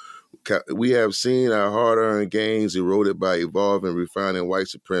kowtowed. We have seen our hard-earned gains eroded by evolving, refining white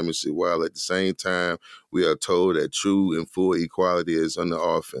supremacy, while at the same time we are told that true and full equality is on the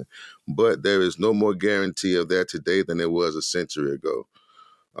offing. But there is no more guarantee of that today than there was a century ago.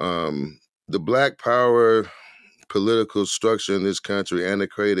 The Black power political structure in this country,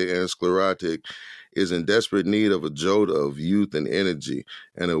 antiquated and sclerotic, is in desperate need of a jolt of youth and energy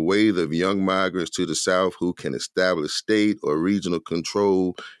and a wave of young migrants to the South who can establish state or regional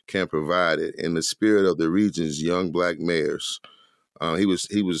control can provide it in the spirit of the region's young Black mayors. He was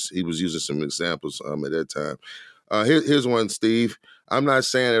using some examples at that time. Here's one, Steve. I'm not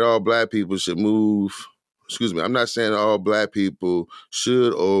saying that all Black people should move. I'm not saying that all Black people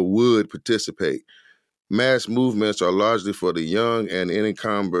should or would participate. Mass movements are largely for the young and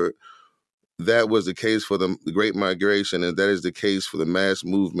unencumbered. That was the case for the Great Migration, and that is the case for the mass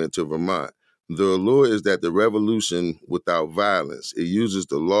movement to Vermont. The allure is that the revolution without violence. It uses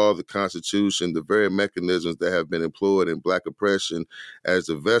the law, the Constitution, the very mechanisms that have been employed in Black oppression as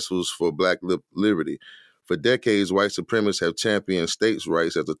the vessels for Black liberty. For decades, white supremacists have championed states'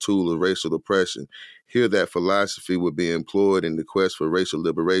 rights as a tool of racial oppression. Here, that philosophy would be employed in the quest for racial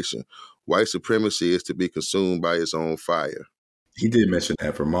liberation. White supremacy is to be consumed by its own fire. He did mention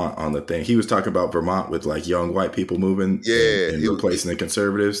that Vermont on the thing. He was talking about Vermont with like young white people moving and replacing the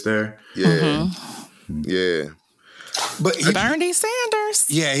conservatives there. Yeah. Yeah. But Bernie Sanders.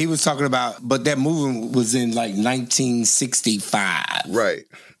 Yeah, he was talking about, but that movement was in like 1965. Right.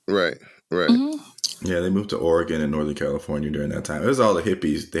 Mm-hmm. Yeah, they moved to Oregon and Northern California during that time. It was all the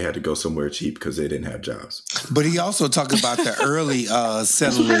hippies. They had to go somewhere cheap because they didn't have jobs. But he also talked about the early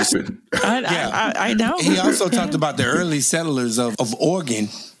settlers. I know. He also talked about the early settlers of Oregon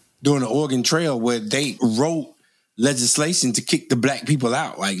during the Oregon Trail where they wrote legislation to kick the Black people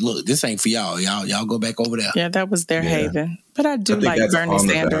out. Like, look, this ain't for y'all. Y'all go back over there. Yeah, that was their haven. But I do like Bernie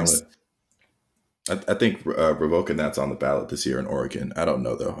Sanders. I think revoking that's on the ballot this year in Oregon. I don't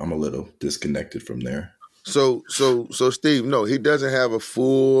know though. I'm a little disconnected from there. So Steve, no, he doesn't have a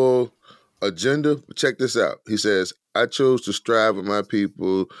full agenda. Check this out. He says, I chose to strive with my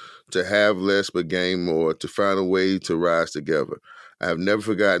people to have less but gain more, to find a way to rise together. I have never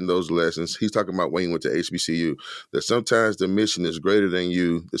forgotten those lessons. He's talking about when he went to HBCU, that sometimes the mission is greater than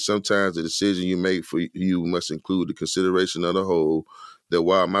you, that sometimes the decision you make for you must include the consideration of the whole, that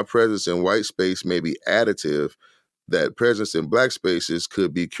while my presence in white space may be additive, that presence in Black spaces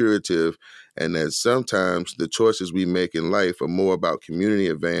could be curative, and that sometimes the choices we make in life are more about community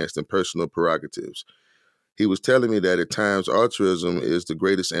advance than personal prerogatives. He was telling me that at times altruism is the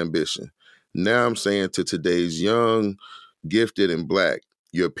greatest ambition. Now I'm saying to today's young, gifted, and Black,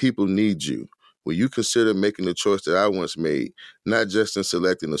 your people need you. Will you consider making the choice that I once made, not just in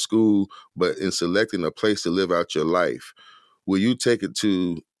selecting a school, but in selecting a place to live out your life? Will you take it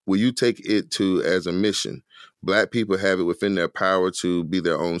to as a mission? Black people have it within their power to be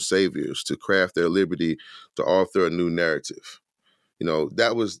their own saviors, to craft their liberty, to author a new narrative. You know,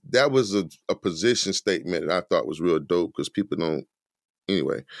 that was a position statement that I thought was real dope because people don't,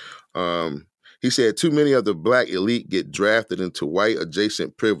 Anyway, he said, too many of the black elite get drafted into white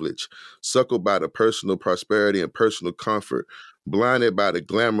adjacent privilege, suckled by the personal prosperity and personal comfort, blinded by the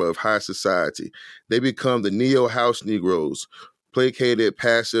glamour of high society. They become the neo-house Negroes, placated,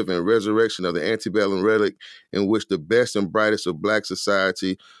 passive, and resurrection of the antebellum relic in which the best and brightest of black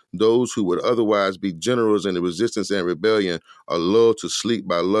society, those who would otherwise be generals in the resistance and rebellion, are lulled to sleep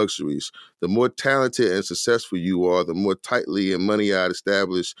by luxuries. The more talented and successful you are, the more tightly and money-eyed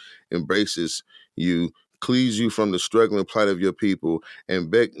established embraces you, cleaves you from the struggling plight of your people,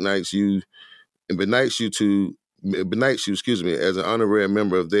 and benights you, as an honorary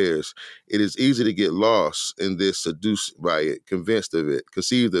member of theirs. It is easy to get lost in this, seduced by it, convinced of it,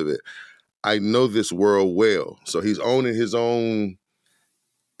 conceived of it. I know this world well. So he's owning his own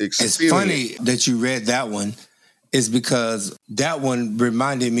experience. It's funny that you read that one, is because that one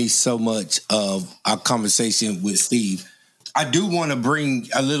reminded me so much of our conversation with Steve. I do want to bring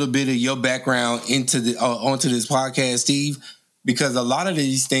a little bit of your background into onto this podcast, Steve, because a lot of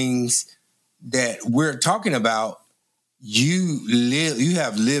these things that we're talking about, you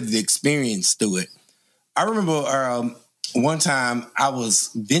have lived the experience through it. I remember one time I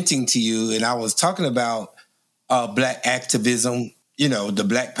was venting to you and I was talking about black activism, the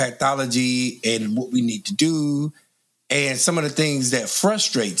black pathology and what we need to do and some of the things that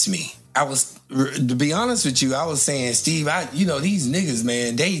frustrates me. To be honest with you, I was saying, Steve, these niggas,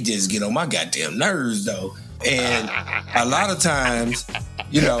 man, they just get on my goddamn nerves though. And a lot of times,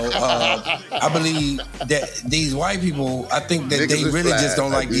 I believe that these white people, I think that they really just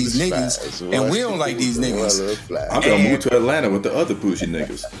don't like these niggas, and we don't like these niggas. I'm gonna move to Atlanta with the other bougie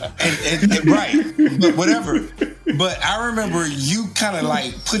niggas. And right, but whatever. But I remember you kind of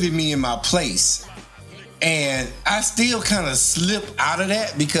like putting me in my place, and I still kind of slip out of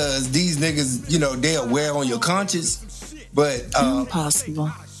that because these niggas, they'll wear on your conscience. But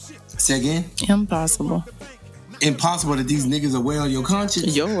impossible. Say again? Impossible that these niggas are wearing on your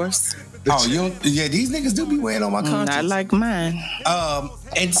conscience? Yours. Oh, these niggas do be wearing on my conscience. Not like mine.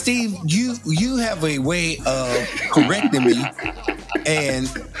 And Steve, you have a way of correcting me and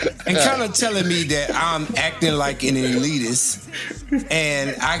kind of telling me that I'm acting like an elitist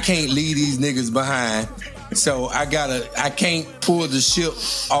and I can't leave these niggas behind. So I can't pull the ship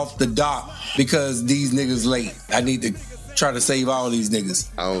off the dock because these niggas late. I need to try to save all these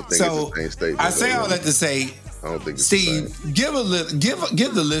niggas. I don't think it's the same statement. I say all that to say, I don't think it's Steve, give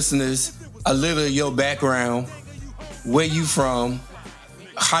the listeners a little of your background, where you from,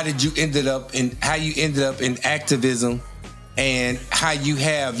 how you ended up in activism, and how you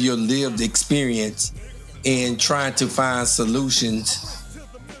have your lived experience in trying to find solutions.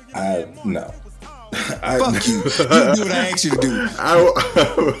 No. Fuck you. You do what I asked you to do.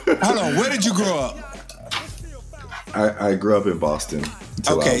 Hold on, where did you grow up? I grew up in Boston.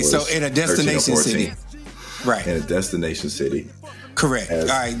 Okay, so in a destination city. Right. In a destination city. Correct. All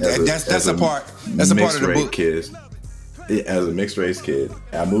right. That's a part of the book. As a mixed race kid,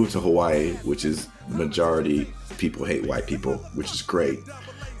 I moved to Hawaii, which is majority people hate white people, which is great.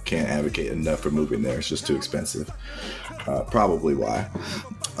 Can't advocate enough for moving there. It's just too expensive. Probably why.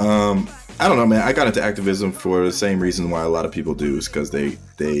 I don't know, man. I got into activism for the same reason why a lot of people do, is because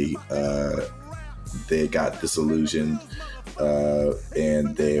they got disillusioned.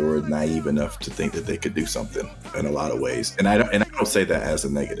 And they were naive enough to think that they could do something in a lot of ways. And I don't say that as a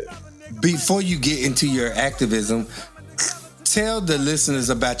negative. Before you get into your activism, tell the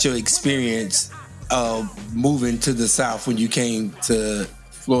listeners about your experience of moving to the South when you came to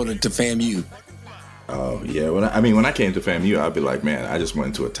Florida to FAMU. Oh, yeah. When I came to FAMU, I'd be like, man, I just went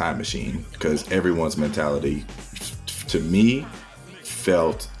into a time machine, because everyone's mentality, to me,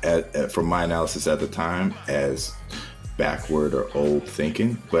 felt, from my analysis at the time, as backward or old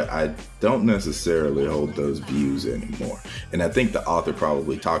thinking, but I don't necessarily hold those views anymore. And I think the author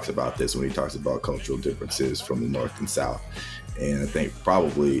probably talks about this when he talks about cultural differences from the North and South. And I think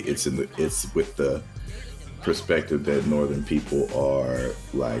probably it's with the perspective that Northern people are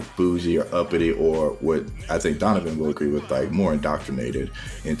like bougie or uppity, or what I think Donovan will agree with, like more indoctrinated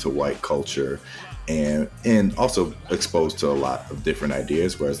into white culture and also exposed to a lot of different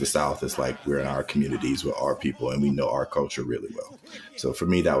ideas, whereas the South is like, we're in our communities with our people and we know our culture really well. So for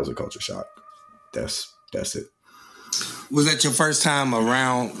me, that was a culture shock. That's it. Was that your first time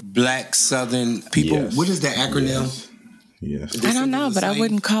around Black Southern people? Yes. What is the acronym? Yes. I don't know, but I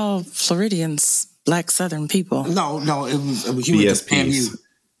wouldn't call Floridians Black Southern people. No, it was you went to FAMU.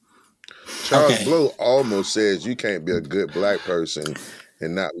 Charles Blow almost says you can't be a good Black person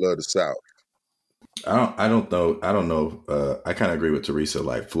and not love the South. I don't know. I kind of agree with Teresa.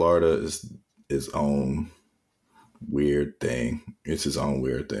 Like, Florida is its own weird thing. It's his own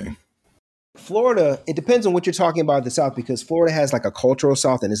weird thing. Florida, it depends on what you're talking about the South, because Florida has like a cultural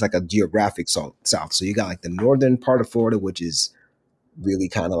South and it's like a geographic South. So you got like the northern part of Florida, which is really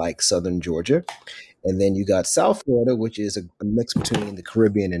kind of like southern Georgia. And then you got South Florida, which is a mix between the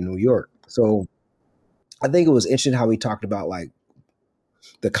Caribbean and New York. So I think it was interesting how we talked about like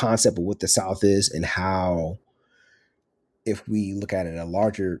the concept of what the South is and how, if we look at it in a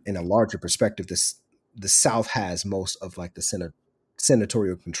larger perspective, the South has most of like the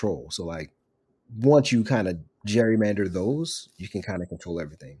senatorial control. So like once you kind of gerrymander those, you can kind of control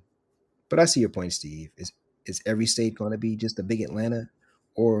everything. But I see your point, Steve. Is every state going to be just a big Atlanta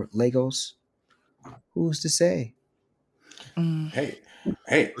or Lagos? Who's to say? Hey,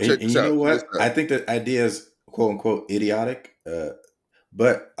 and you know what? I think the idea is quote unquote idiotic,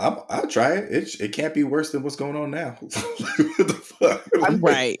 but I'll try it. It can't be worse than what's going on now. What the fuck?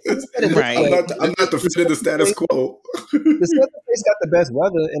 Right. I'm not defending the status quo. The southern states got the best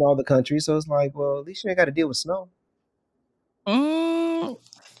weather in all the country, so it's like, well, at least you ain't got to deal with snow.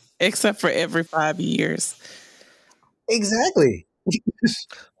 Except for every 5 years. Exactly.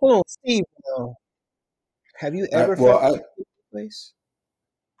 Hold on, Steve. Have you ever felt at place?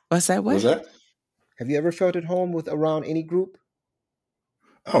 What's that? What was that? Have you ever felt at home around any group?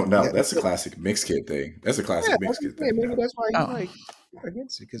 Oh no, that's a classic mixed kid thing. That's a classic mixed kid thing. Maybe that's why he's like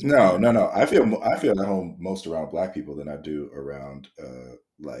against it. No. I feel at home most around Black people than I do around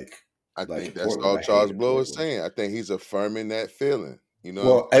I think that's all Charles Blow is saying. I think he's affirming that feeling. You know,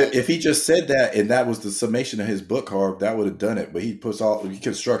 well, if he just said that and that was the summation of his book, Harv, that would have done it. But he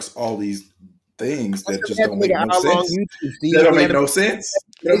constructs all these things that just don't make no sense. That don't make no sense.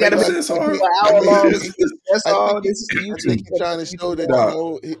 That don't make no sense, Harv. That's all. This is I think he's trying to show that.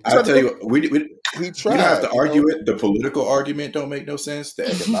 I'll tell you, we he tried. You don't have to argue it. The political argument don't make no sense.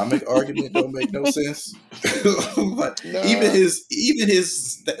 The economic argument don't make no sense. But even his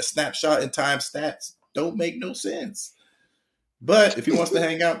snapshot and time stats don't make no sense. But if he wants to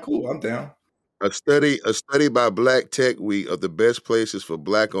hang out, cool, I'm down. A study by Black Tech Week of the best places for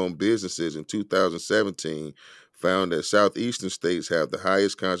Black-owned businesses in 2017 found that southeastern states have the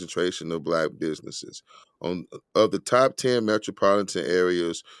highest concentration of Black businesses. Of the top 10 metropolitan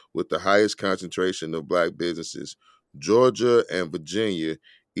areas with the highest concentration of Black businesses, Georgia and Virginia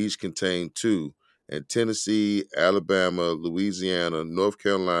each contain 2, and Tennessee, Alabama, Louisiana, North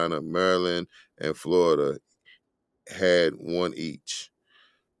Carolina, Maryland, and Florida had 1 each.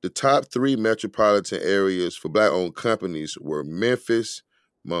 The top 3 metropolitan areas for Black-owned companies were Memphis,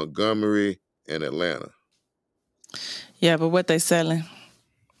 Montgomery, and Atlanta. Yeah, but what they selling?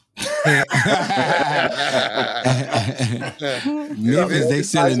 Memphis, they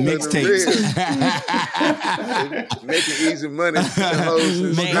selling mixtapes. Making easy money.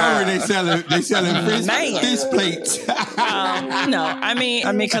 Montgomery, they selling fish plates. No, I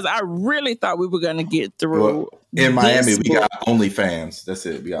mean, because I really thought we were gonna get through. Well, in Miami, we got OnlyFans. That's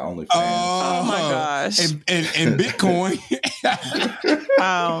it. We got OnlyFans. Oh my gosh! And Bitcoin.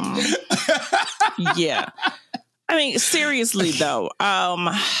 Yeah. I mean, seriously though,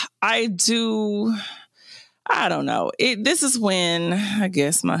 I don't know. This is when I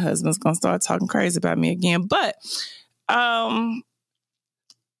guess my husband's gonna start talking crazy about me again. But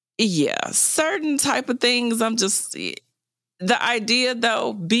yeah, certain type of things. The idea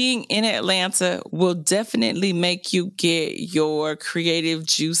though, being in Atlanta will definitely make you get your creative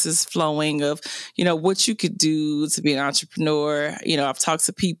juices flowing of, what you could do to be an entrepreneur. I've talked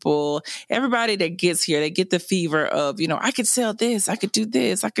to people, everybody that gets here, they get the fever of, I could sell this, I could do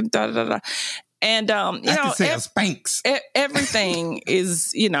this, I could da-da-da-da. And, I can sell Spanx. Everything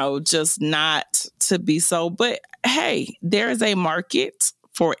is, just not to be so. But hey, there is a market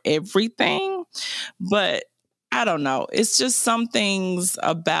for everything. But I don't know. It's just some things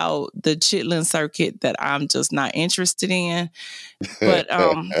about the Chitlin circuit that I'm just not interested in. But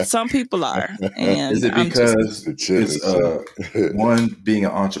some people are. And is it because one, being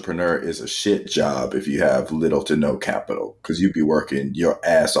an entrepreneur is a shit job if you have little to no capital, because you'd be working your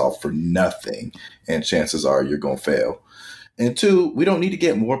ass off for nothing, and chances are you're going to fail. And 2, we don't need to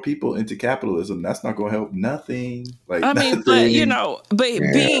get more people into capitalism. That's not going to help nothing. Being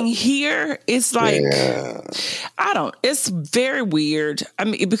here, it's like, it's very weird. I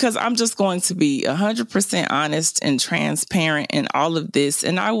mean, because I'm just going to be 100% honest and transparent in all of this.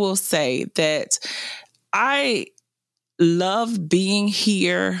 And I will say that I love being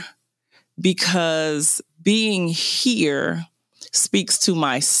here because being here speaks to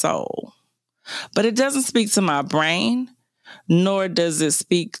my soul, but it doesn't speak to my brain. Nor does it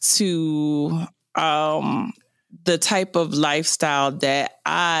speak to the type of lifestyle that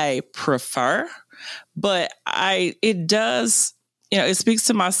I prefer. but it does, it speaks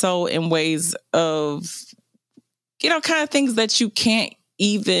to my soul in ways of, kind of things that you can't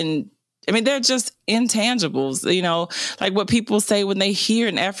even, they're just intangibles, like what people say when they hear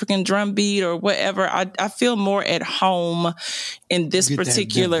an African drum beat or whatever. I feel more at home in this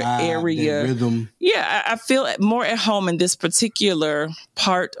particular area. Rhythm. Yeah, I feel more at home in this particular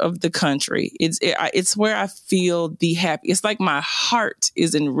part of the country. It's where I feel the happy. It's like my heart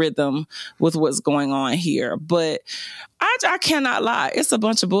is in rhythm with what's going on here. But I cannot lie. It's a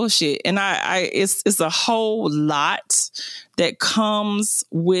bunch of bullshit, and it's a whole lot that comes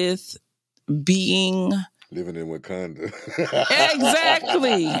with living in Wakanda.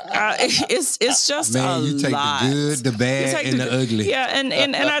 Exactly. It's just man, you take lot. the good, the bad, and the ugly. Yeah, and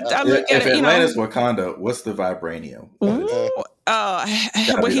I look at if it. Atlanta's Wakanda, what's the vibranium?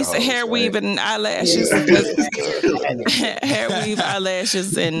 What he said, hair weave and eyelashes, hair weave,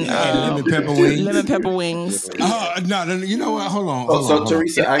 eyelashes, and lemon pepper wings. Oh no! You know what? Hold on. So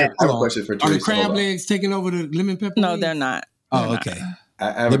Teresa, I have a question for Teresa. Are the crab legs taking over the lemon pepper? No, wings? they're not. Oh, okay.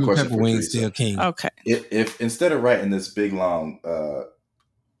 I have a question for wings Teresa. still king. Okay. If instead of writing this big long,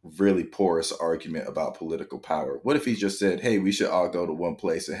 really porous argument about political power, what if he just said, "Hey, we should all go to one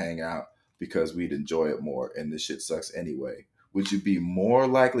place and hang out because we'd enjoy it more, and this shit sucks anyway"? Would you be more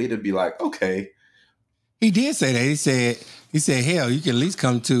likely to be like, okay? He did say that. He said, hell, you can at least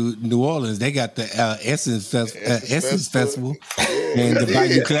come to New Orleans. They got the Essence Festival and the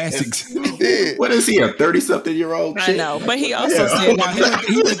Bayou Classics. What is he, a 30-something-year-old chick? I know, but he also said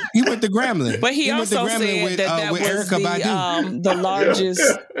he went to Grambling. But he also said that was the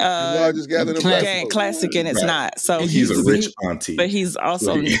largest gathering classic, and it's not. So he's a rich auntie. But he's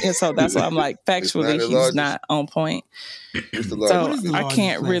also, and so that's why I'm like, factually, he's not on point. So I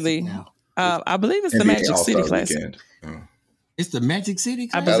can't really. I believe it's the Magic City Classic. It's the Magic City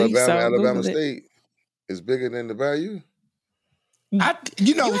Classic? I believe so. Alabama State is bigger than the Bayou.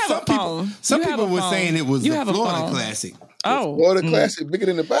 Some people were saying it was the Florida Classic. Oh, Florida Classic bigger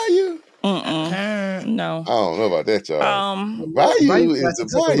than the Bayou? No. I don't know about that, y'all. The Bayou is the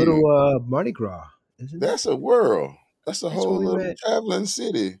Bayou. Like a little Mardi Gras, isn't it? That's a world. That's a whole little traveling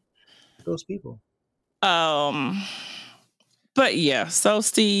city. Those people. But yeah, so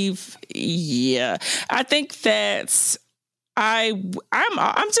Steve, yeah, I think that's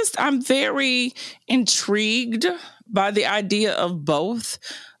I'm very intrigued by the idea of both,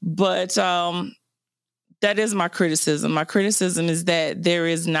 but that is my criticism. My criticism is that there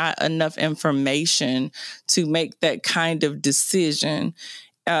is not enough information to make that kind of decision.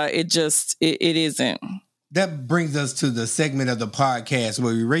 It isn't. That brings us to the segment of the podcast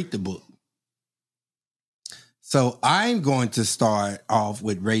where we rate the book. So I'm going to start off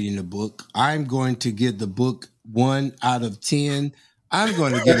with rating the book. I'm going to give the book 1 out of 10. I'm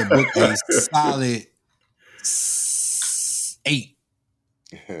going to give the book a solid 8.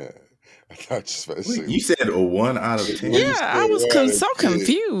 I thought you were supposed to say. You said a 1 out of 10. Yeah, I was so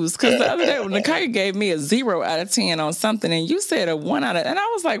confused because the other day when Nakia gave me a 0 out of 10 on something, and you said a 1 out of, and I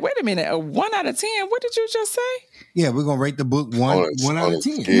was like, wait a minute, a 1 out of 10? What did you just say? Yeah, we're gonna rate the book 1 out of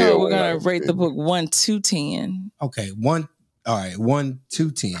 10. No, we're gonna rate the book 1 to 10. Okay, 1. All right, 1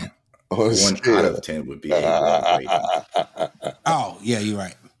 to 10. 1 out of 10 would be a 1 rating. Oh, yeah, you're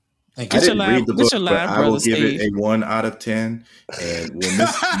right. I didn't read the book, but I will give it a 1 out of 10. And when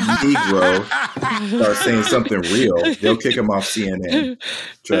this Negro starts saying something real, they'll kick him off CNN.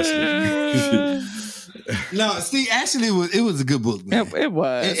 Trust me. No, see, actually, it was a good book, man. It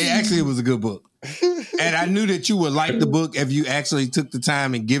was. It was a good book. And I knew that you would like the book if you actually took the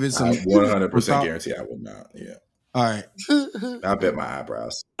time and give it some. I 100% guarantee I would not. Yeah. All right. I bet my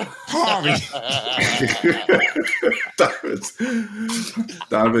eyebrows. Harvey.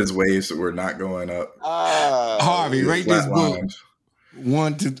 Donovan's waves were not going up. Harvey, rate this book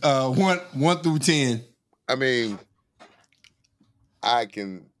 1 through 10. I mean, I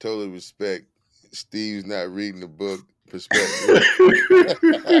can totally respect Steve's not reading the book perspective.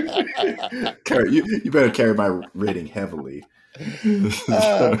 You better carry my rating heavily.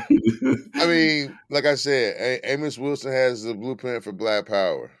 I mean, like I said, Amos Wilson has the blueprint for Black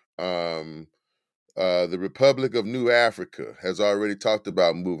Power. The Republic of New Africa has already talked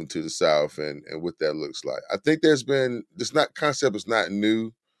about moving to the South and what that looks like. I think there's been concept is not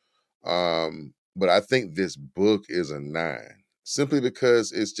new, but I think this book is a 9 simply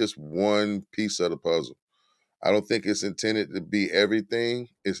because it's just one piece of the puzzle. I don't think it's intended to be everything.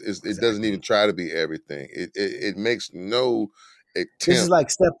 It doesn't even try to be everything. It makes no attempt. This is like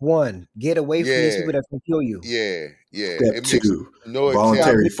step 1. Get away from these people that can kill you. Yeah. Step 2. No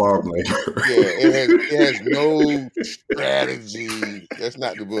voluntary farm labor. Yeah, it has no strategy. That's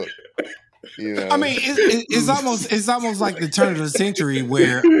not the book. You know? I mean, it's almost like the turn of the century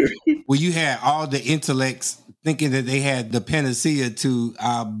where you had all the intellects thinking that they had the panacea to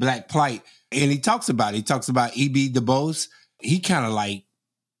black plight. And he talks about E.B. Du Bois. He kind of like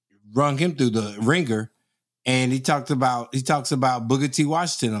rung him through the ringer. And he talks about Booker T.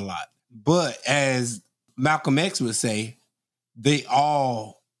 Washington a lot. But as Malcolm X would say,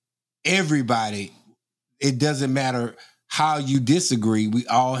 everybody, it doesn't matter how you disagree, we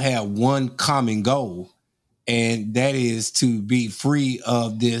all have one common goal, and that is to be free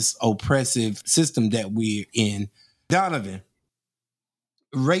of this oppressive system that we're in. Donovan,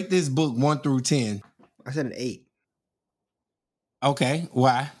 rate this book 1 through 10. I said an 8. Okay,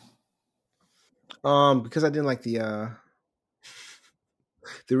 why? Because I didn't like the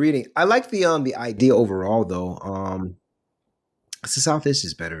reading. I like the idea overall though. The South is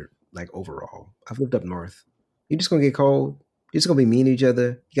just better, like overall. I've lived up north. You're just gonna get cold. You're just gonna be mean to each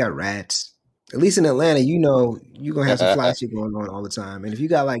other. You got rats. At least in Atlanta, you know you're gonna have some fly shit going on all the time. And if you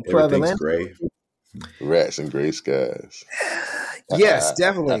got like 12 Atlanta, gray. Rats and gray skies. Yes,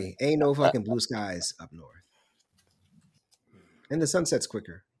 definitely. Ain't no fucking blue skies up north. And the sunset's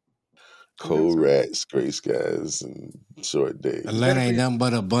quicker. Cold rats, gray skies, and short days. Atlanta ain't nothing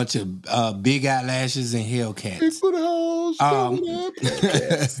but a bunch of big eyelashes and Hellcats.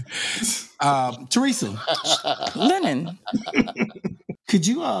 Teresa, Lennon, could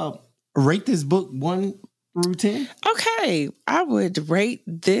you rate this book 1 through 10? Okay, I would rate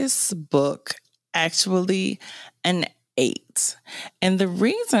this book actually an 8. And the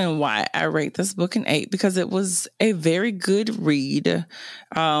reason why I rate this book an 8, because it was a very good read.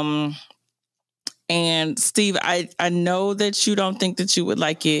 And Steve, I know that you don't think that you would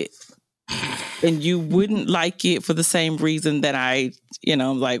like it, and you wouldn't like it for the same reason that I'm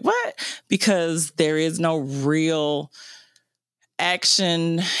like, what? Because there is no real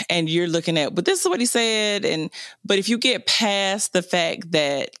action, and you're looking at, but this is what he said. But if you get past the fact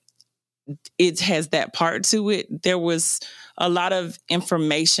that it has that part to it, there was a lot of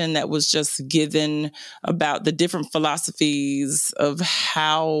information that was just given about the different philosophies of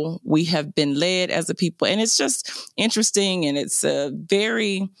how we have been led as a people. And it's just interesting. And it's a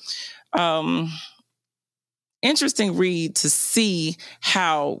very interesting read to see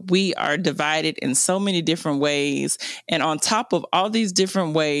how we are divided in so many different ways. And on top of all these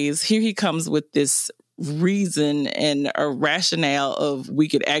different ways, here he comes with this reason and a rationale of we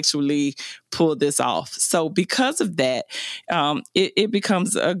could actually pull this off. So because of that, it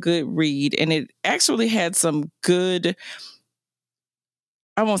becomes a good read, and it actually had some good,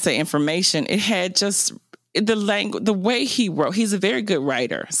 I won't say information. It had just the language, the way he wrote. He's a very good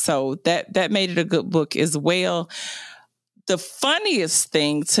writer. So that made it a good book as well. The funniest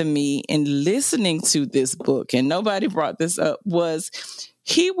thing to me in listening to this book, and nobody brought this up, was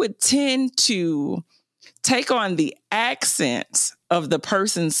he would tend to take on the accent of the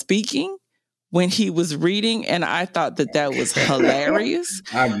person speaking when he was reading, and I thought that was hilarious.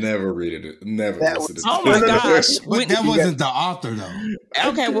 I've never read it. Never listened to it. Oh my gosh. But that wasn't the author, though.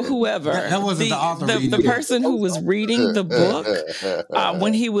 Okay, well, whoever. That wasn't the author. The person who was reading the book,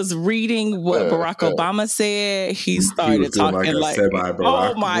 when he was reading what Barack Obama said, he started talking like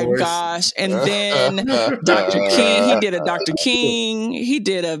oh my gosh. And then Dr. King, he did a Dr. King, he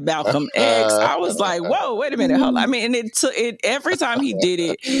did a Malcolm X. I was like, whoa, wait a minute. Hold on. I mean, and it every time he did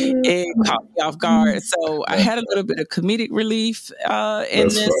it, it caught me off guard. So I had a little bit of comedic relief in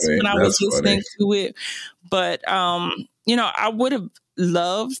this when I was listening to it. But, I would have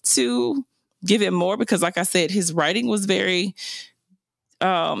loved to give it more because, like I said, his writing was very,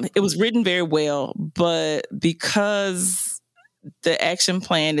 it was written very well. But because the action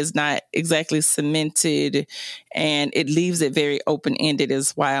plan is not exactly cemented and it leaves it very open-ended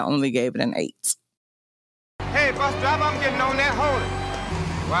is why I only gave it an 8. Hey, bus driver, I'm getting on that Holy.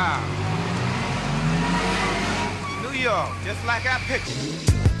 Wow. New York, just like I pictured.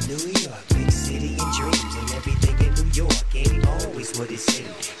 New York, big city of dreams, and everything in New York ain't always what it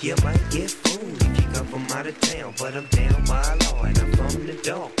seems. You might get fooled if you come from out of town, but I'm down by law and I'm from the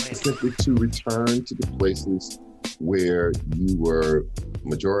dark. Simply to return to the places where you were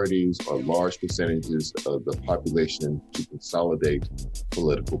majorities or large percentages of the population to consolidate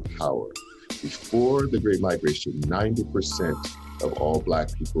political power. Before the Great Migration, 90% of all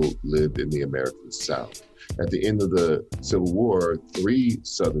Black people lived in the American South. At the end of the Civil War, 3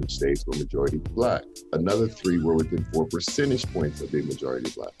 southern states were majority Black. Another 3 were within 4 percentage points of being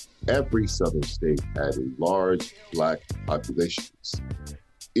majority Black. Every southern state had a large Black populations.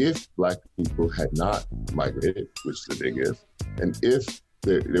 If Black people had not migrated, which is a big if, and if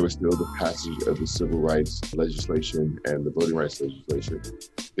there was still the passage of the civil rights legislation and the voting rights legislation.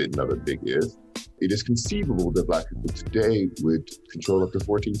 Another big if. It is conceivable that Black people today would control up to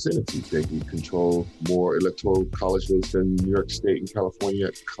 14 Senate seats. They can control more electoral college votes than New York State and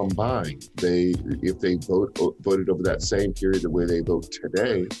California combined. If they voted over that same period the way they vote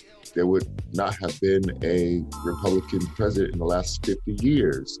today, there would not have been a Republican president in the last 50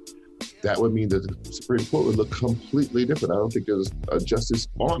 years. That would mean that the Supreme Court would look completely different. I don't think there's a justice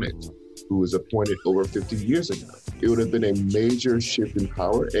on it who was appointed over 50 years ago. It would have been a major shift in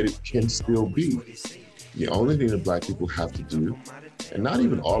power, and it can still be. The only thing that Black people have to do, and not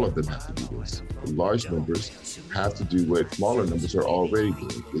even all of them have to do this, large numbers have to do what smaller numbers are already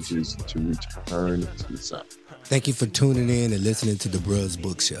doing, which is to return to the South. Thank you for tuning in and listening to the Bruh's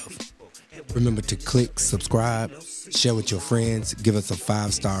Bookshelf. Remember to click subscribe, share with your friends, give us a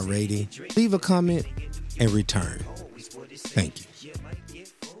 5-star rating, leave a comment, and return. Thank you.